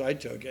job, so I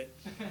took it.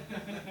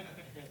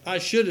 I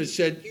should have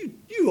said,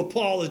 you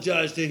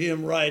apologize to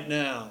him right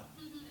now.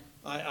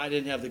 I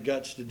didn't have the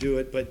guts to do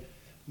it, but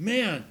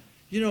man,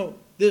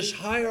 this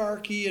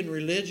hierarchy in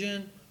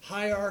religion,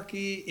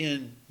 hierarchy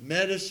in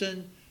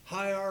medicine,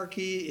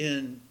 hierarchy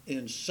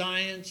in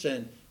science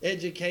and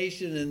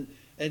education.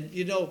 And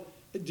you know,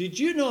 did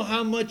you know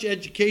how much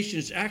education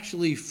is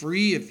actually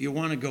free if you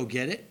want to go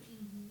get it?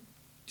 Mm-hmm.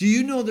 Do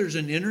you know there's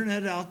an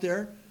internet out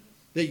there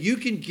that you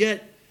can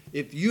get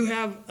if you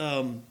have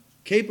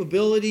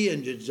capability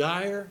and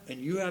desire and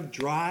you have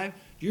drive?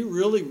 Do you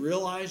really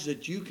realize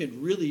that you can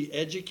really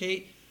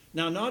educate?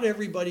 Now, not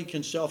everybody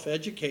can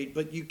self-educate,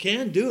 but you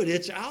can do it.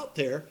 It's out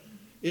there.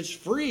 It's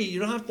free.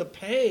 You don't have to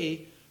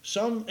pay.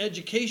 Some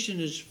education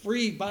is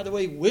free. By the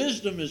way,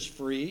 wisdom is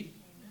free.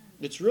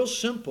 It's real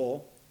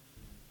simple.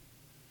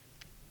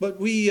 But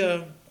we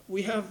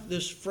have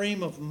this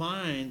frame of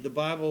mind. The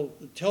Bible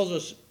tells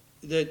us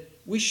that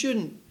we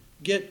shouldn't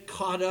get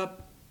caught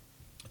up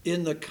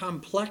in the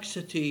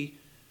complexity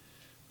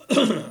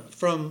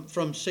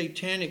from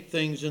satanic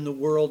things in the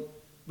world,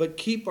 but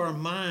keep our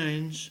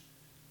minds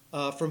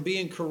from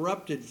being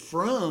corrupted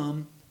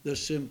from the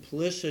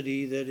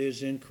simplicity that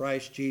is in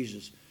Christ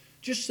Jesus.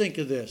 Just think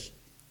of this.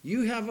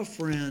 You have a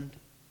friend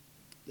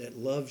that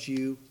loves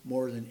you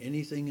more than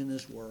anything in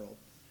this world.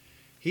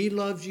 He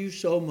loves you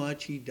so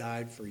much, he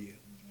died for you.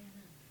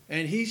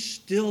 And he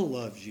still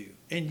loves you.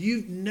 And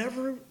you've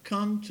never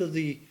come to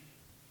the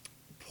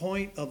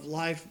point of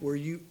life where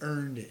you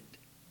earned it.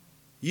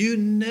 You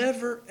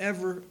never,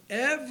 ever,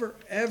 ever,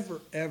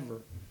 ever,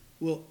 ever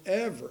will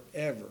ever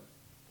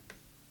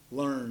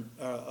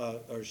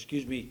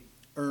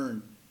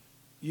earn.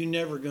 You're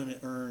never going to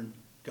earn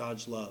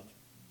God's love.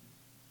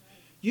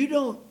 You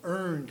don't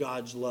earn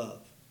God's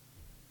love.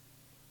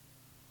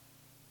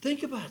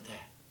 Think about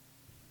that.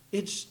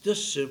 It's the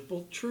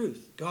simple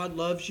truth. God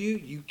loves you.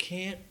 You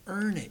can't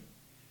earn it.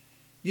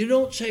 You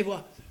don't say,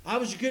 well, I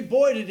was a good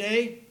boy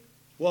today.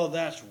 Well,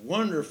 that's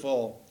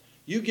wonderful.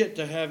 You get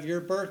to have your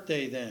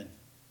birthday then.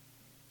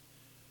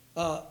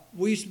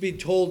 We used to be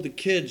told to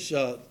kids,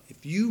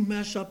 if you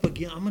mess up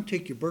again, I'm going to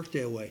take your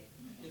birthday away.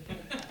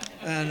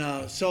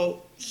 And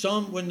so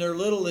some, when they're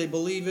little, they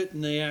believe it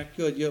and they act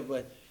good.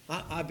 But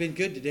I've been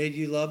good today. Do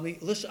you love me?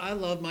 Listen, I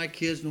love my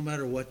kids no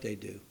matter what they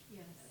do.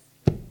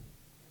 Yes.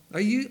 Are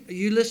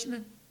you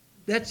listening?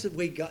 That's the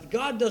way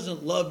God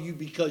doesn't love you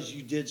because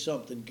you did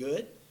something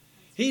good.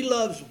 He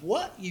loves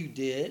what you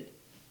did,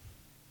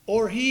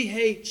 or he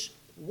hates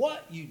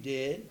what you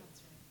did,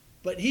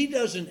 but he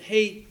doesn't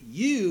hate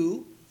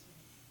you,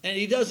 and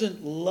he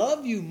doesn't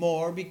love you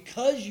more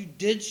because you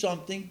did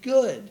something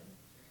good.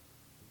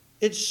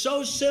 It's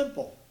so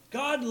simple.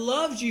 God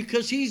loves you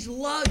because he's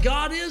love.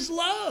 God is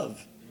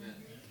love. Amen.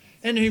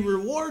 And he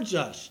rewards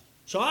us.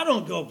 So I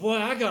don't go, boy,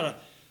 I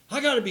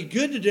gotta be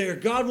good today or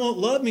God won't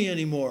love me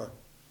anymore.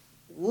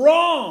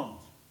 Wrong.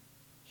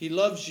 He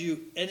loves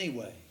you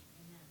anyway.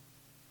 Amen.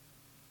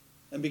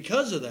 And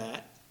because of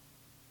that,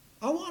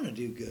 I want to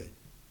do good.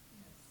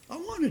 I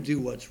want to do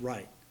what's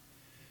right.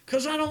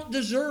 Because I don't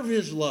deserve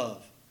his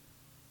love.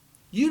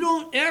 You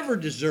don't ever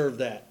deserve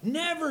that.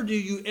 Never do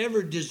you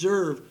ever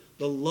deserve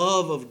the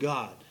love of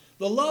God.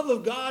 The love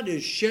of God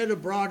is shed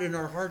abroad in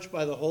our hearts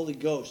by the Holy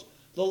Ghost.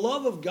 The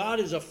love of God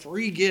is a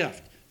free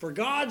gift. For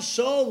God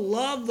so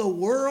loved the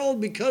world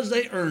because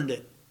they earned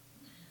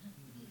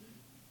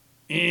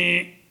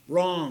it.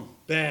 Wrong.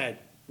 Bad.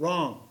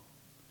 Wrong.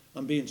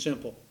 I'm being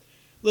simple.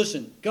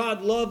 Listen,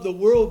 God loved the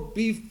world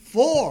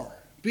before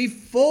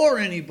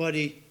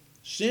anybody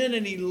sinned,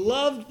 and he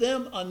loved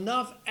them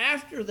enough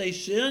after they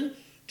sinned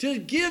to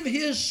give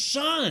his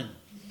son.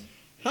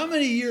 How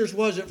many years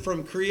was it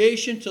from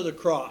creation to the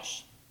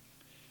cross?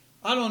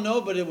 I don't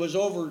know, but it was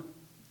over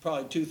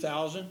probably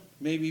 2,000,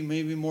 maybe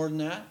more than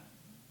that.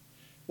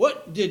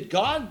 What did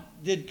God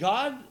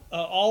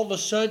all of a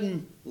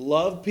sudden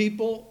love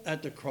people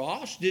at the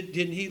cross?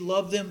 Didn't he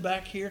love them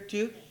back here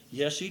too?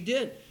 Yes, he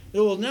did.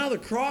 Well, now the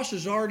cross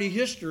is already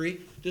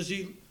history. Does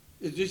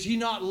he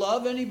not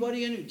love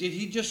anybody in it? Did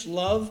he just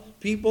love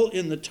people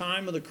in the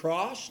time of the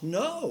cross?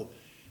 No.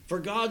 For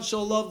God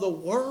so loved the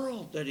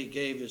world that he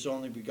gave his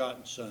only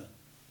begotten Son.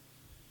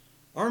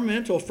 Our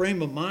mental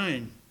frame of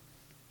mind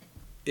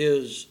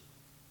is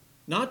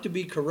not to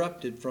be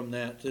corrupted from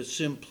that, the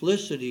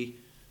simplicity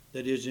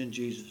that is in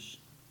Jesus.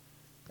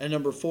 And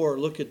number 4,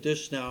 look at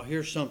this now.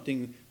 Here's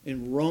something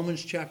in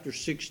Romans chapter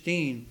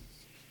 16.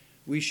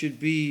 We should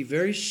be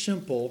very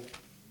simple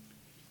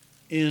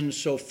in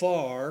so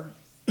far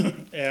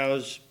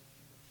as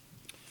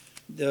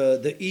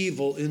the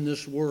evil in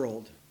this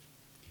world.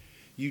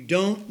 You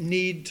don't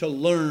need to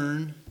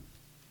learn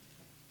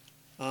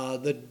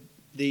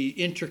the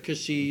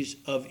intricacies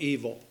of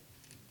evil.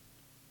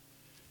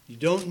 You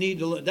don't need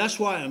to learn. That's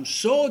why I'm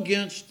so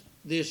against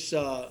this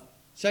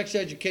sex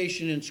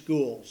education in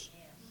schools.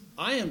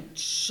 I am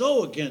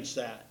so against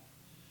that.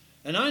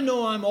 And I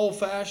know I'm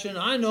old-fashioned.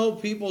 I know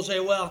people say,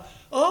 well,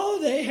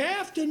 they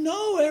have to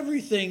know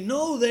everything.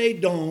 No, they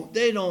don't.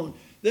 They don't.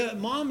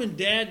 Mom and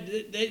Dad,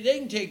 they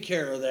can take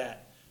care of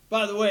that.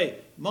 By the way,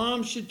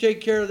 Mom should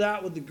take care of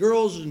that with the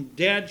girls, and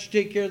Dad should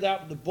take care of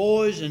that with the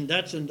boys, and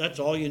that's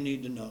all you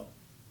need to know.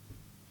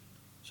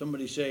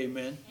 Somebody say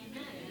amen.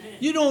 Amen.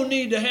 You don't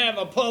need to have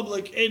a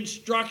public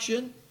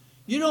instruction.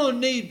 You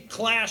don't need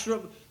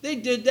classroom. They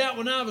did that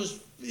when I was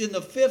in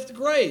the 5th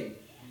grade.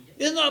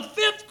 In the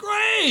 5th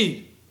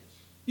grade!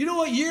 You know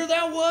what year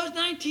that was?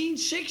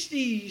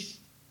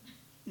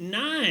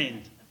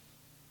 1969.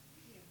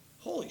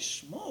 Holy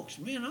smokes,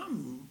 man,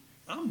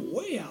 I'm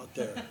way out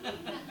there.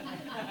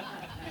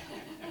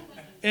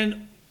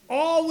 And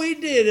all we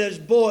did as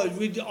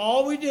boys,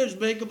 all we did is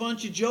make a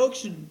bunch of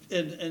jokes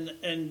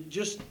and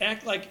just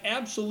act like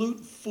absolute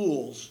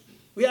fools.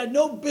 We had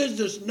no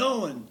business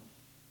knowing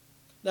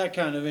that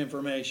kind of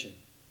information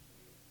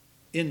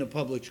in the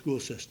public school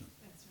system.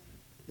 That's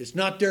right. It's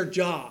not their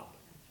job.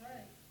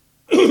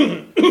 That's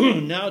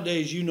right.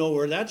 Nowadays, you know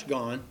where that's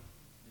gone.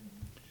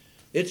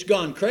 It's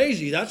gone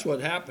crazy. That's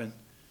what happened.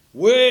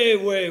 Way,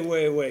 way,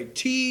 way, way.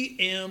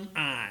 TMI.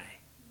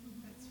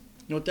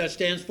 You know what that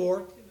stands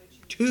for?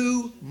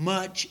 Too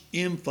much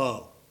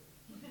info.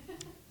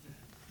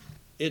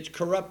 It's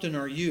corrupting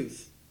our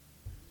youth.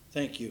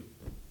 Thank you.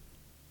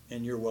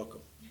 And you're welcome.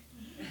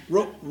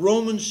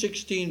 Romans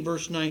 16,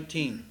 verse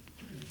 19.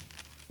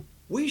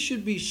 We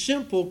should be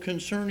simple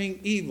concerning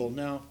evil.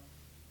 Now,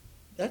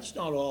 that's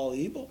not all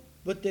evil,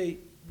 but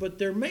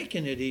they're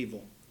making it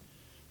evil.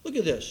 Look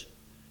at this.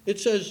 It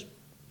says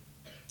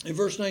in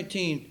verse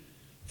 19,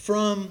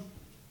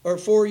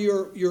 for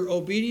your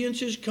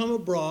obedience is come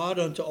abroad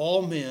unto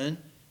all men.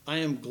 I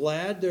am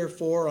glad,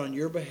 therefore, on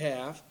your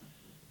behalf,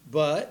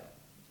 but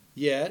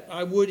yet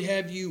I would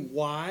have you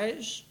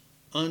wise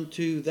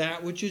unto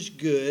that which is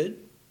good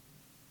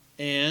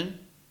and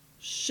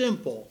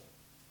simple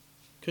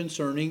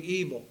concerning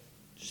evil.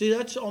 See,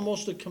 that's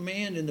almost a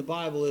command in the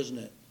Bible, isn't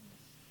it?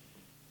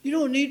 You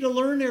don't need to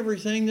learn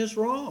everything that's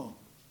wrong.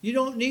 You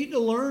don't need to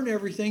learn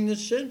everything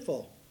that's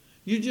sinful.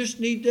 You just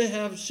need to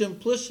have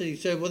simplicity.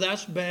 Say, well,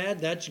 that's bad,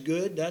 that's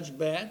good, that's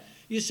bad.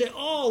 You say,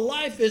 oh,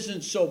 life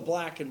isn't so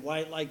black and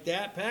white like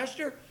that,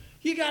 Pastor.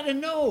 You got to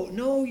know.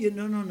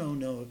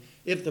 No.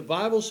 If the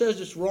Bible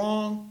says it's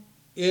wrong,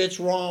 it's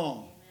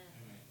wrong.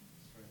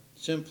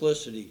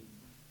 Simplicity.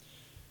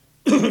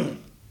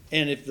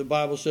 And if the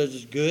Bible says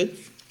it's good,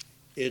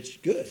 it's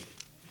good.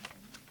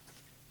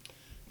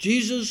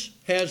 Jesus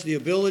has the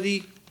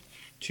ability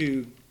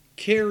to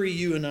carry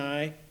you and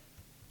I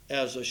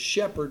as a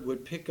shepherd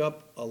would pick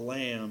up a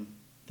lamb.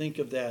 Think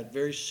of that.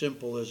 Very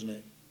simple, isn't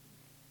it?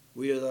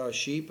 We are the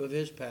sheep of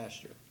his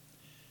pasture,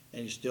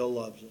 and he still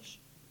loves us.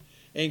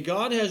 And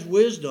God has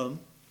wisdom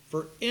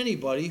for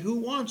anybody who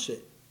wants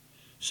it.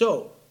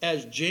 So,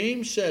 as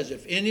James says,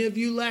 if any of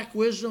you lack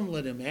wisdom,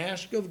 let him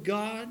ask of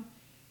God,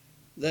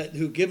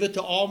 who giveth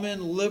to all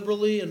men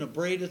liberally and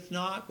upbraideth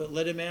not, but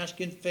let him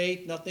ask in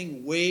faith,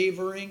 nothing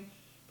wavering.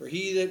 For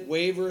he that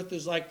wavereth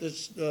is like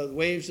the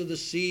waves of the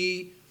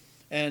sea.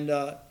 And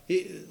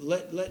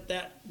let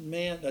that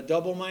man, a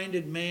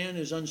double-minded man,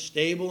 is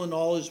unstable in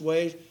all his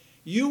ways.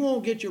 You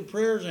won't get your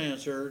prayers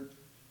answered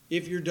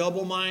if you're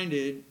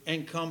double-minded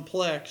and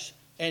complex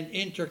and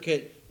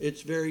intricate.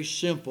 It's very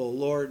simple.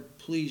 Lord,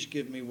 please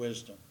give me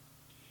wisdom.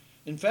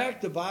 In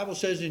fact, the Bible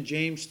says in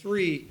James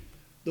 3,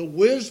 the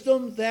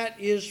wisdom that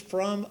is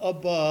from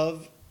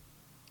above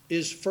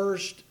is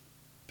first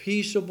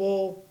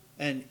peaceable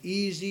and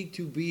easy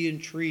to be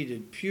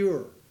entreated,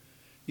 pure.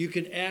 You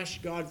can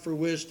ask God for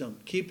wisdom.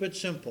 Keep it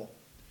simple,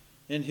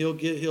 and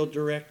He'll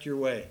direct your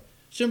way.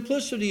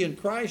 Simplicity in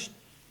Christ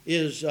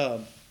is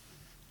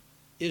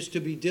to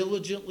be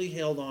diligently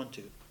held on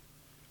to.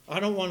 I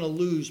don't want to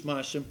lose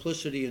my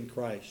simplicity in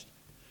Christ.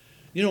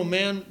 You know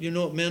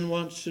what men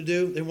wants to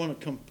do? They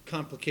want to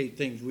complicate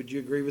things. Would you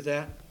agree with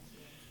that?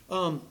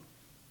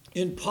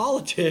 In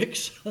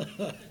politics,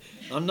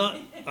 I'm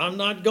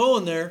not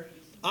going there.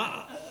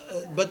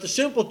 But the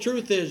simple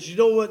truth is, you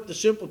know what the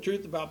simple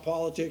truth about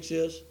politics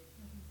is?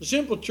 The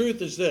simple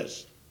truth is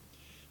this.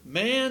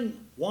 Man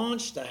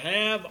wants to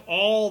have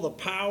all the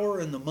power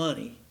and the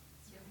money,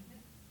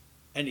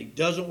 and he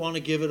doesn't want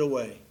to give it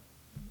away.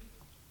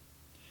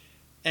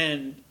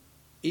 And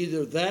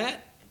either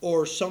that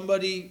or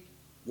somebody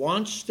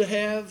wants to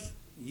have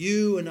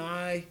you and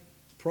I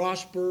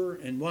prosper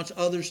and wants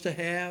others to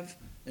have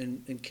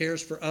and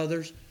cares for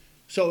others.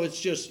 So it's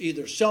just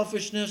either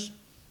selfishness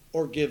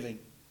or giving.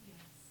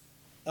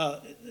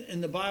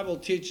 And the Bible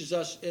teaches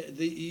us,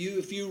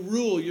 if you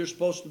rule, you're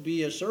supposed to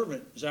be a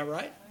servant. Is that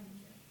right?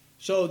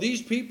 So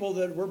these people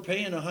that we're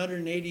paying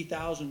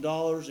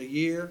 $180,000 a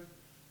year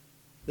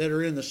that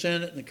are in the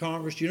Senate and the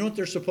Congress, you know what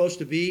they're supposed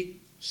to be?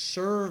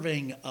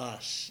 Serving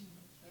us.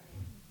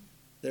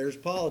 There's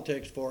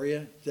politics for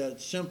you. The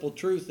simple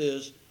truth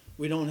is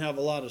we don't have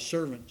a lot of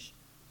servants.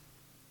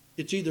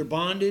 It's either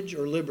bondage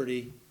or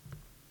liberty.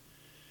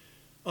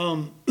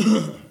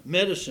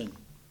 Medicine.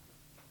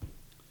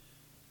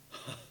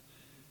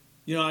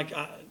 You know,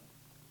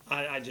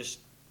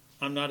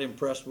 I'm not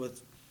impressed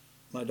with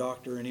my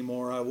doctor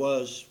anymore. I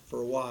was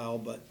for a while,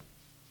 but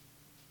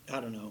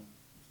I don't know.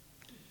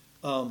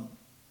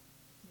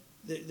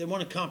 They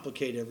want to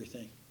complicate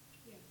everything.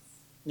 Yes.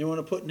 They want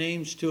to put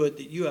names to it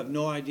that you have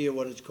no idea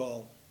what it's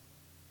called.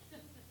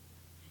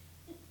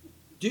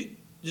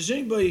 Does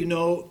anybody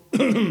know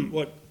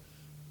what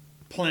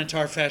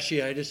plantar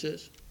fasciitis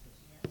is?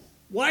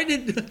 Why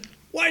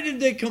did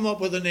they come up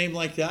with a name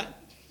like that?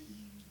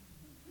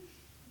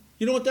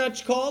 You know what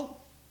that's called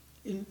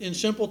in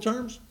simple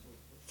terms?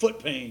 foot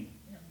pain.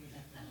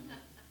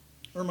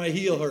 Or my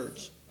heel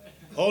hurts.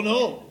 Oh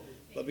no,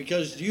 but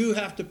because you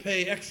have to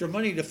pay extra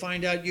money to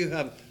find out you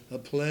have a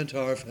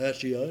plantar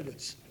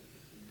fasciitis.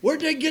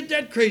 Where'd they get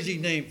that crazy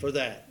name for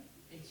that?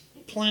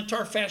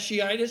 Plantar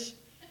fasciitis?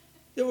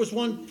 There was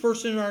one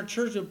person in our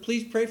church that,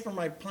 please pray for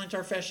my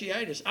plantar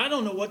fasciitis. I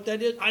don't know what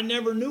that is. I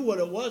never knew what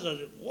it was. I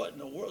said, what in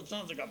the world? It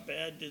sounds like a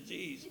bad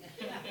disease.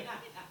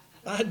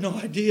 I had no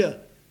idea.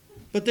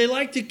 But they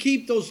like to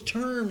keep those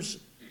terms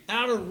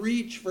out of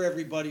reach for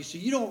everybody, so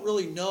you don't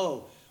really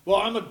know. Well,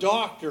 I'm a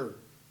doctor.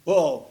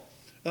 Well,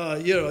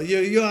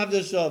 you have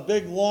this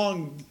big,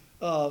 long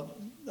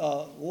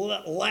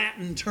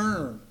Latin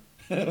term.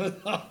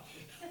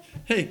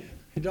 Hey,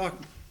 doc,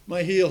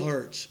 my heel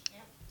hurts.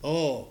 Yep.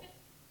 Oh,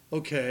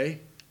 okay.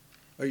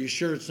 Are you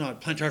sure it's not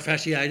plantar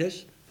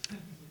fasciitis?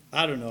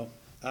 I don't know.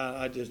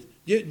 Do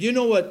you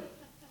know what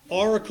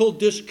auricle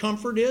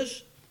discomfort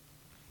is?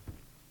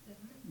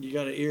 You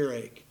got an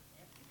earache.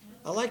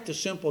 I like the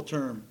simple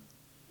term.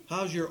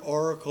 How's your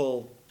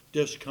auricle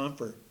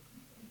discomfort?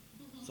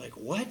 It's like,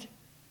 what?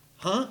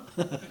 Huh?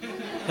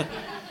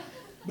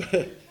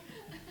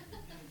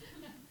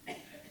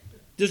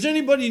 Does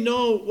anybody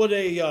know what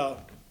a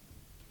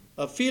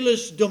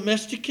Felis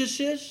domesticus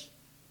is?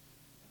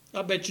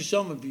 I bet you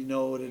some of you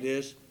know what it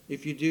is.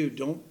 If you do,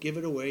 don't give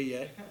it away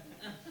yet.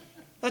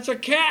 That's a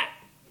cat.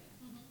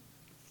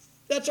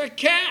 That's a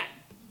cat.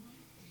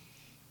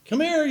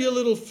 Come here, you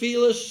little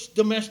Felis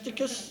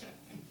domesticus.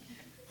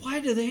 Why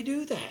do they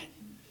do that?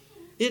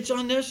 It's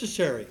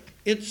unnecessary.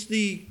 It's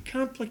the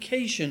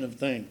complication of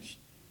things.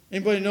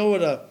 Anybody know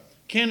what a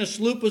Canis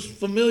lupus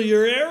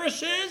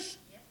familiaris is?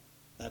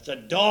 That's a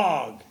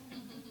dog.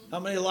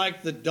 How many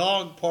like the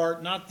dog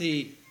part, not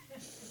the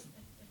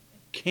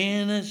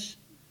Canis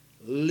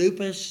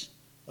lupus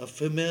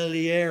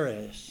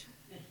familiaris?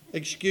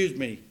 Excuse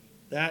me.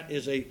 That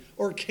is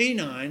or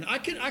canine. I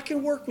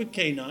can work with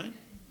canine.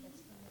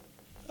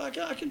 I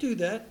can do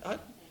that.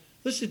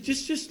 Listen,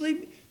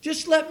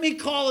 just let me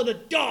call it a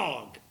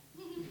dog.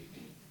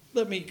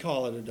 Let me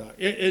call it a dog.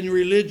 In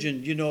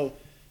religion,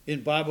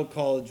 in Bible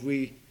college,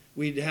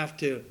 we'd have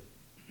to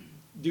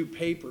do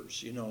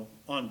papers,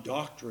 on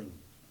doctrine.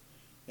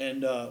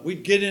 And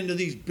we'd get into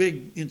these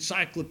big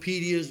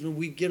encyclopedias and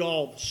we'd get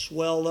all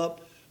swelled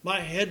up. My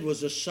head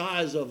was the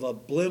size of a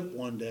blimp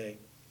one day,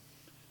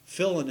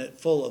 filling it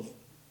full of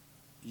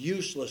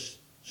useless,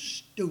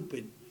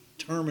 stupid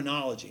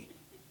terminology.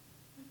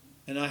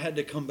 And I had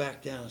to come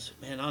back down and say,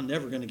 man, I'm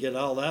never going to get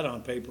all that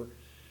on paper.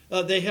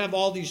 They have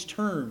all these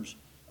terms.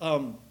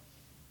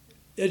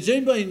 Does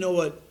anybody know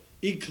what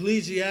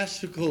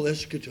ecclesiastical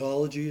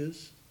eschatology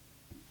is?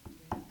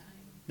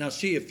 Now,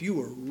 see, if you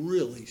were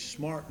really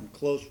smart and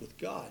close with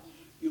God,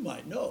 you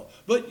might know.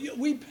 But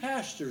we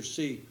pastors,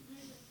 see,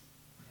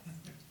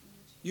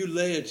 you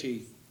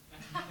laity,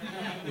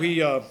 we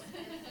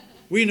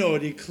know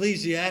what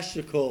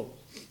ecclesiastical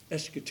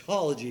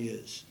eschatology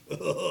is.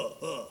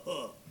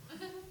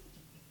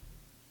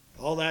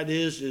 All that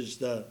is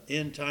the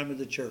end time of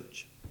the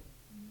church.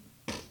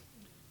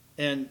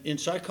 And in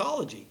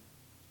psychology,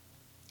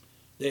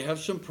 they have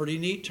some pretty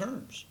neat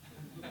terms.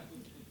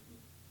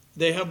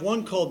 They have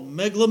one called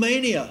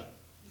megalomania.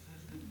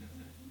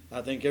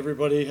 I think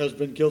everybody has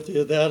been guilty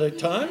of that at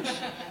times.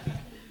 You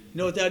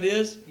know what that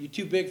is? You're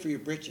too big for your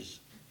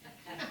britches.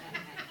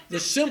 The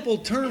simple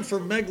term for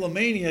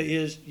megalomania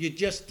is you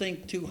just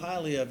think too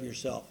highly of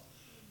yourself.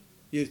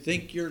 You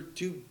think you're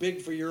too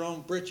big for your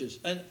own britches.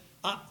 And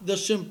the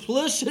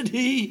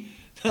simplicity,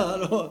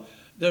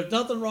 there's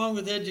nothing wrong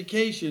with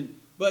education,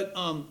 but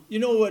you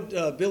know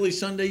what Billy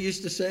Sunday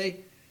used to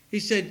say? He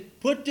said,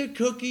 put the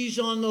cookies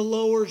on the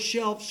lower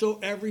shelf so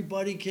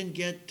everybody can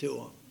get to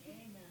them.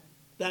 Amen.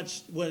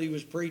 That's what he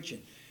was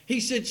preaching. He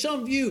said,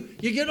 some of you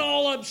get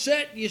all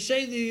upset. You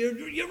say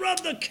you rub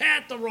the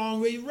cat the wrong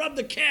way. You rub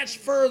the cat's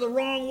fur the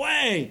wrong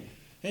way.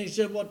 And he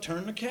said, well,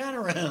 turn the cat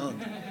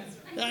around.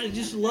 I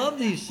just love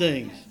these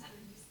things.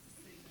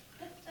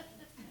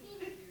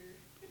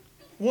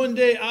 One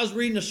day I was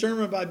reading a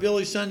sermon by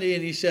Billy Sunday,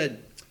 and he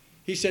said,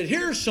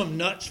 here's some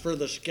nuts for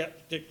the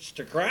skeptics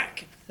to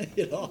crack.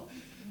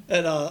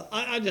 And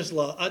I just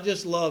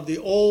love the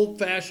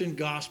old-fashioned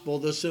gospel,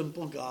 the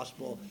simple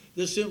gospel,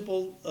 the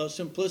simple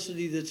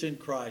simplicity that's in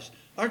Christ.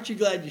 Aren't you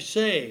glad you're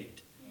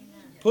saved?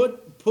 Amen.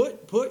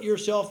 Put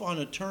yourself on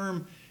a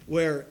term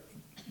where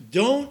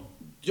don't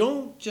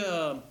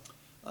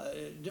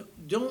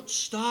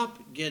stop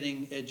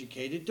getting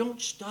educated.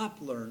 Don't stop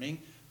learning.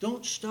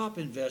 Don't stop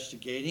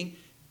investigating.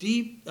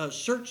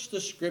 Search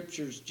the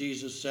scriptures,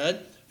 Jesus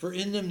said, for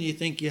in them you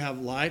think you have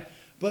life.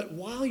 But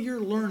while you're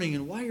learning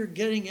and while you're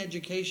getting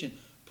education,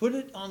 put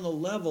it on the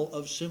level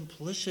of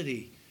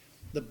simplicity.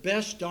 The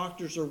best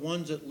doctors are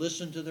ones that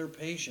listen to their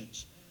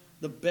patients.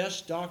 The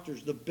best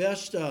doctors, the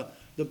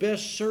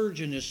best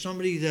surgeon is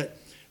somebody that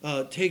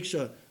takes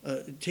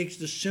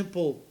the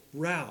simple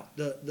route,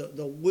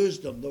 the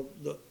wisdom,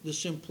 the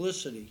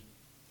simplicity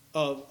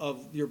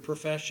of your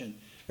profession.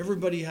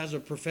 Everybody has a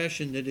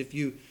profession that if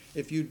you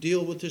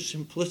deal with the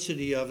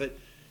simplicity of it,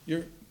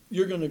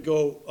 you're going to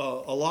go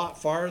a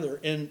lot farther.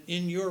 And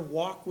in your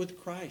walk with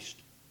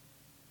Christ,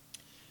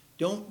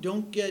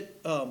 don't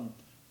get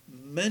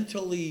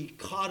mentally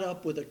caught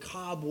up with a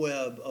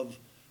cobweb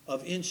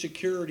of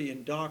insecurity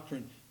and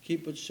doctrine.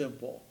 Keep it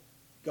simple.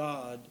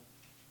 God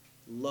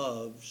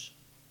loves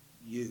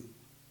you.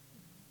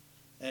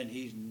 And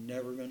he's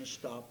never going to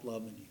stop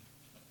loving you.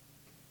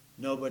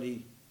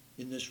 Nobody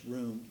in this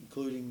room,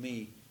 including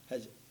me,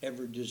 has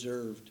ever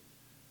deserved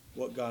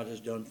what God has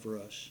done for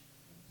us.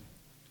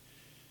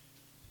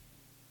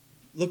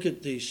 Look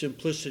at the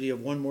simplicity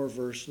of one more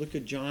verse. Look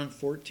at John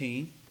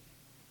 14.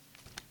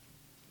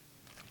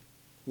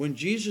 When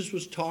Jesus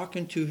was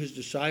talking to his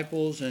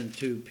disciples and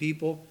to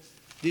people,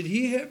 did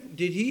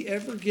he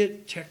ever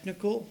get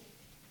technical?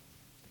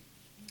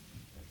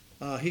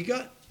 He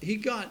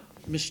got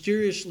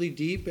mysteriously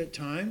deep at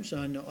times.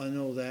 I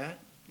know that.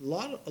 A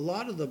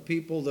lot of the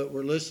people that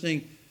were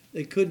listening,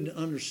 they couldn't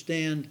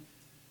understand.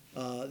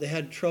 They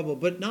had trouble,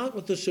 but not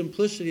with the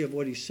simplicity of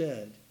what he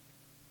said.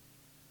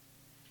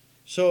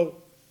 So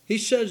he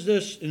says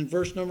this in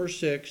verse number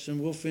 6,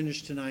 and we'll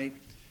finish tonight.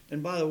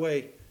 And by the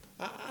way,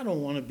 I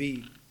don't want to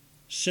be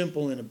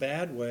simple in a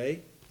bad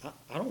way.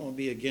 I don't want to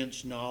be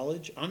against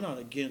knowledge. I'm not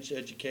against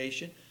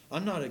education.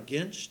 I'm not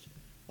against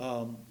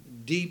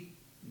deep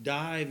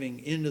diving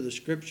into the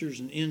scriptures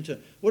and into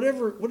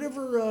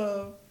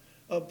whatever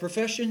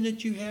profession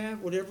that you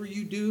have, whatever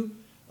you do,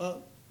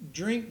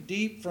 drink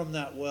deep from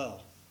that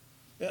well.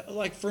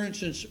 Like, for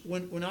instance,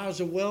 when I was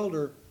a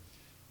welder,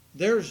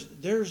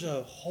 there's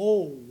a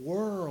whole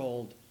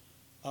world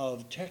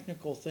of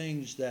technical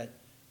things that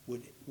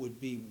would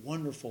be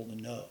wonderful to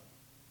know.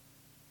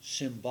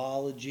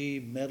 Symbology,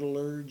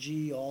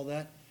 metallurgy, all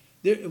that.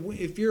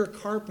 If you're a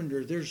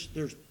carpenter,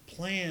 there's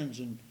plans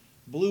and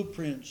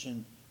blueprints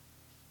and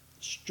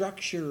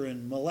structure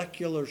and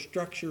molecular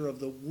structure of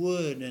the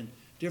wood and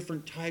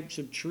different types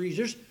of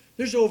trees.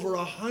 There's over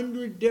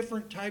 100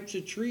 different types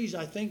of trees,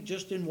 I think,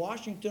 just in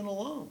Washington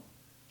alone.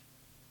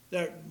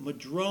 There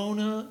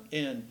madrona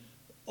and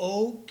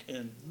oak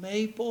and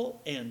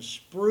maple and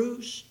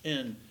spruce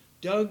and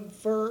Doug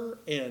fir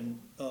and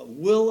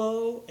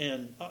willow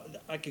and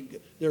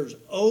there's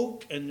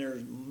oak and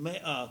there's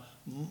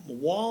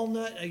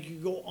walnut. I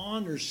could go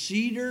on. There's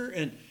cedar,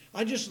 and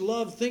I just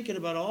love thinking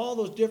about all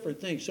those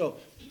different things. So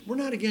we're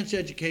not against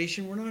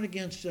education. We're not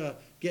against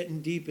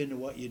getting deep into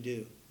what you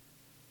do.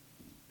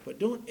 But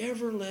don't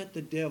ever let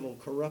the devil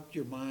corrupt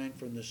your mind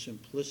from the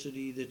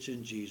simplicity that's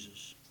in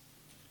Jesus.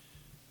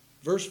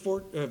 Verse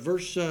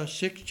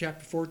 6,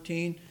 chapter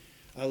 14.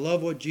 I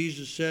love what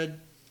Jesus said.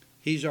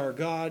 He's our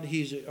God.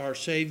 He's our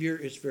Savior.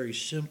 It's very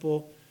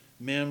simple.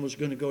 Man was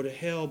going to go to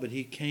hell, but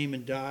he came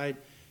and died.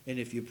 And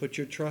if you put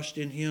your trust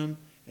in him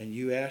and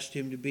you asked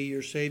him to be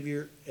your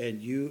Savior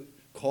and you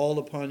called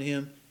upon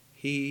him,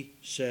 he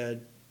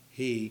said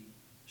he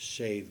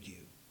saved you.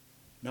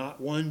 Not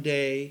one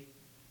day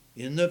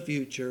in the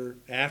future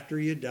after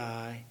you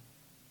die,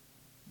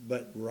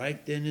 but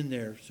right then and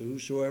there. So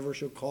whosoever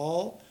shall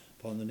call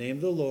upon the name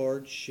of the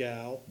Lord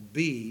shall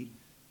be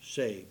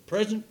saved.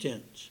 Present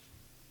tense.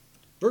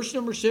 Verse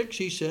number 6,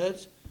 he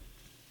says,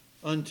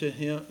 unto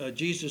him,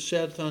 Jesus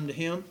saith unto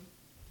him,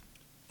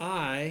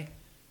 I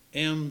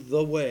am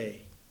the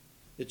way.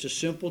 It's a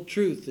simple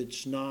truth.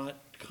 It's not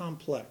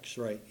complex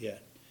right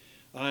yet.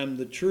 I am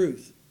the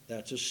truth.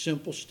 That's a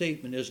simple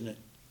statement, isn't it?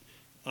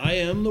 I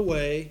am the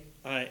way,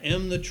 I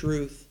am the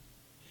truth,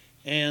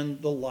 and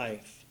the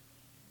life.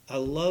 I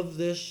love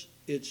this.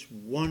 It's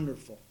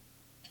wonderful.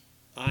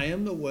 I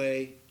am the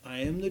way,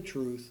 I am the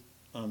truth,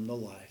 I'm the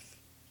life.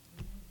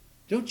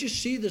 Don't you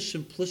see the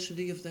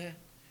simplicity of that?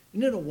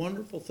 Isn't it a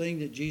wonderful thing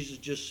that Jesus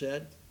just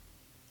said?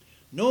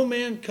 No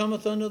man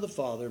cometh unto the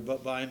Father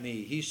but by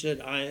me. He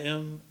said,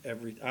 I'm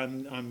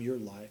your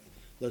life.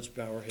 Let's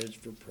bow our heads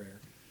for prayer.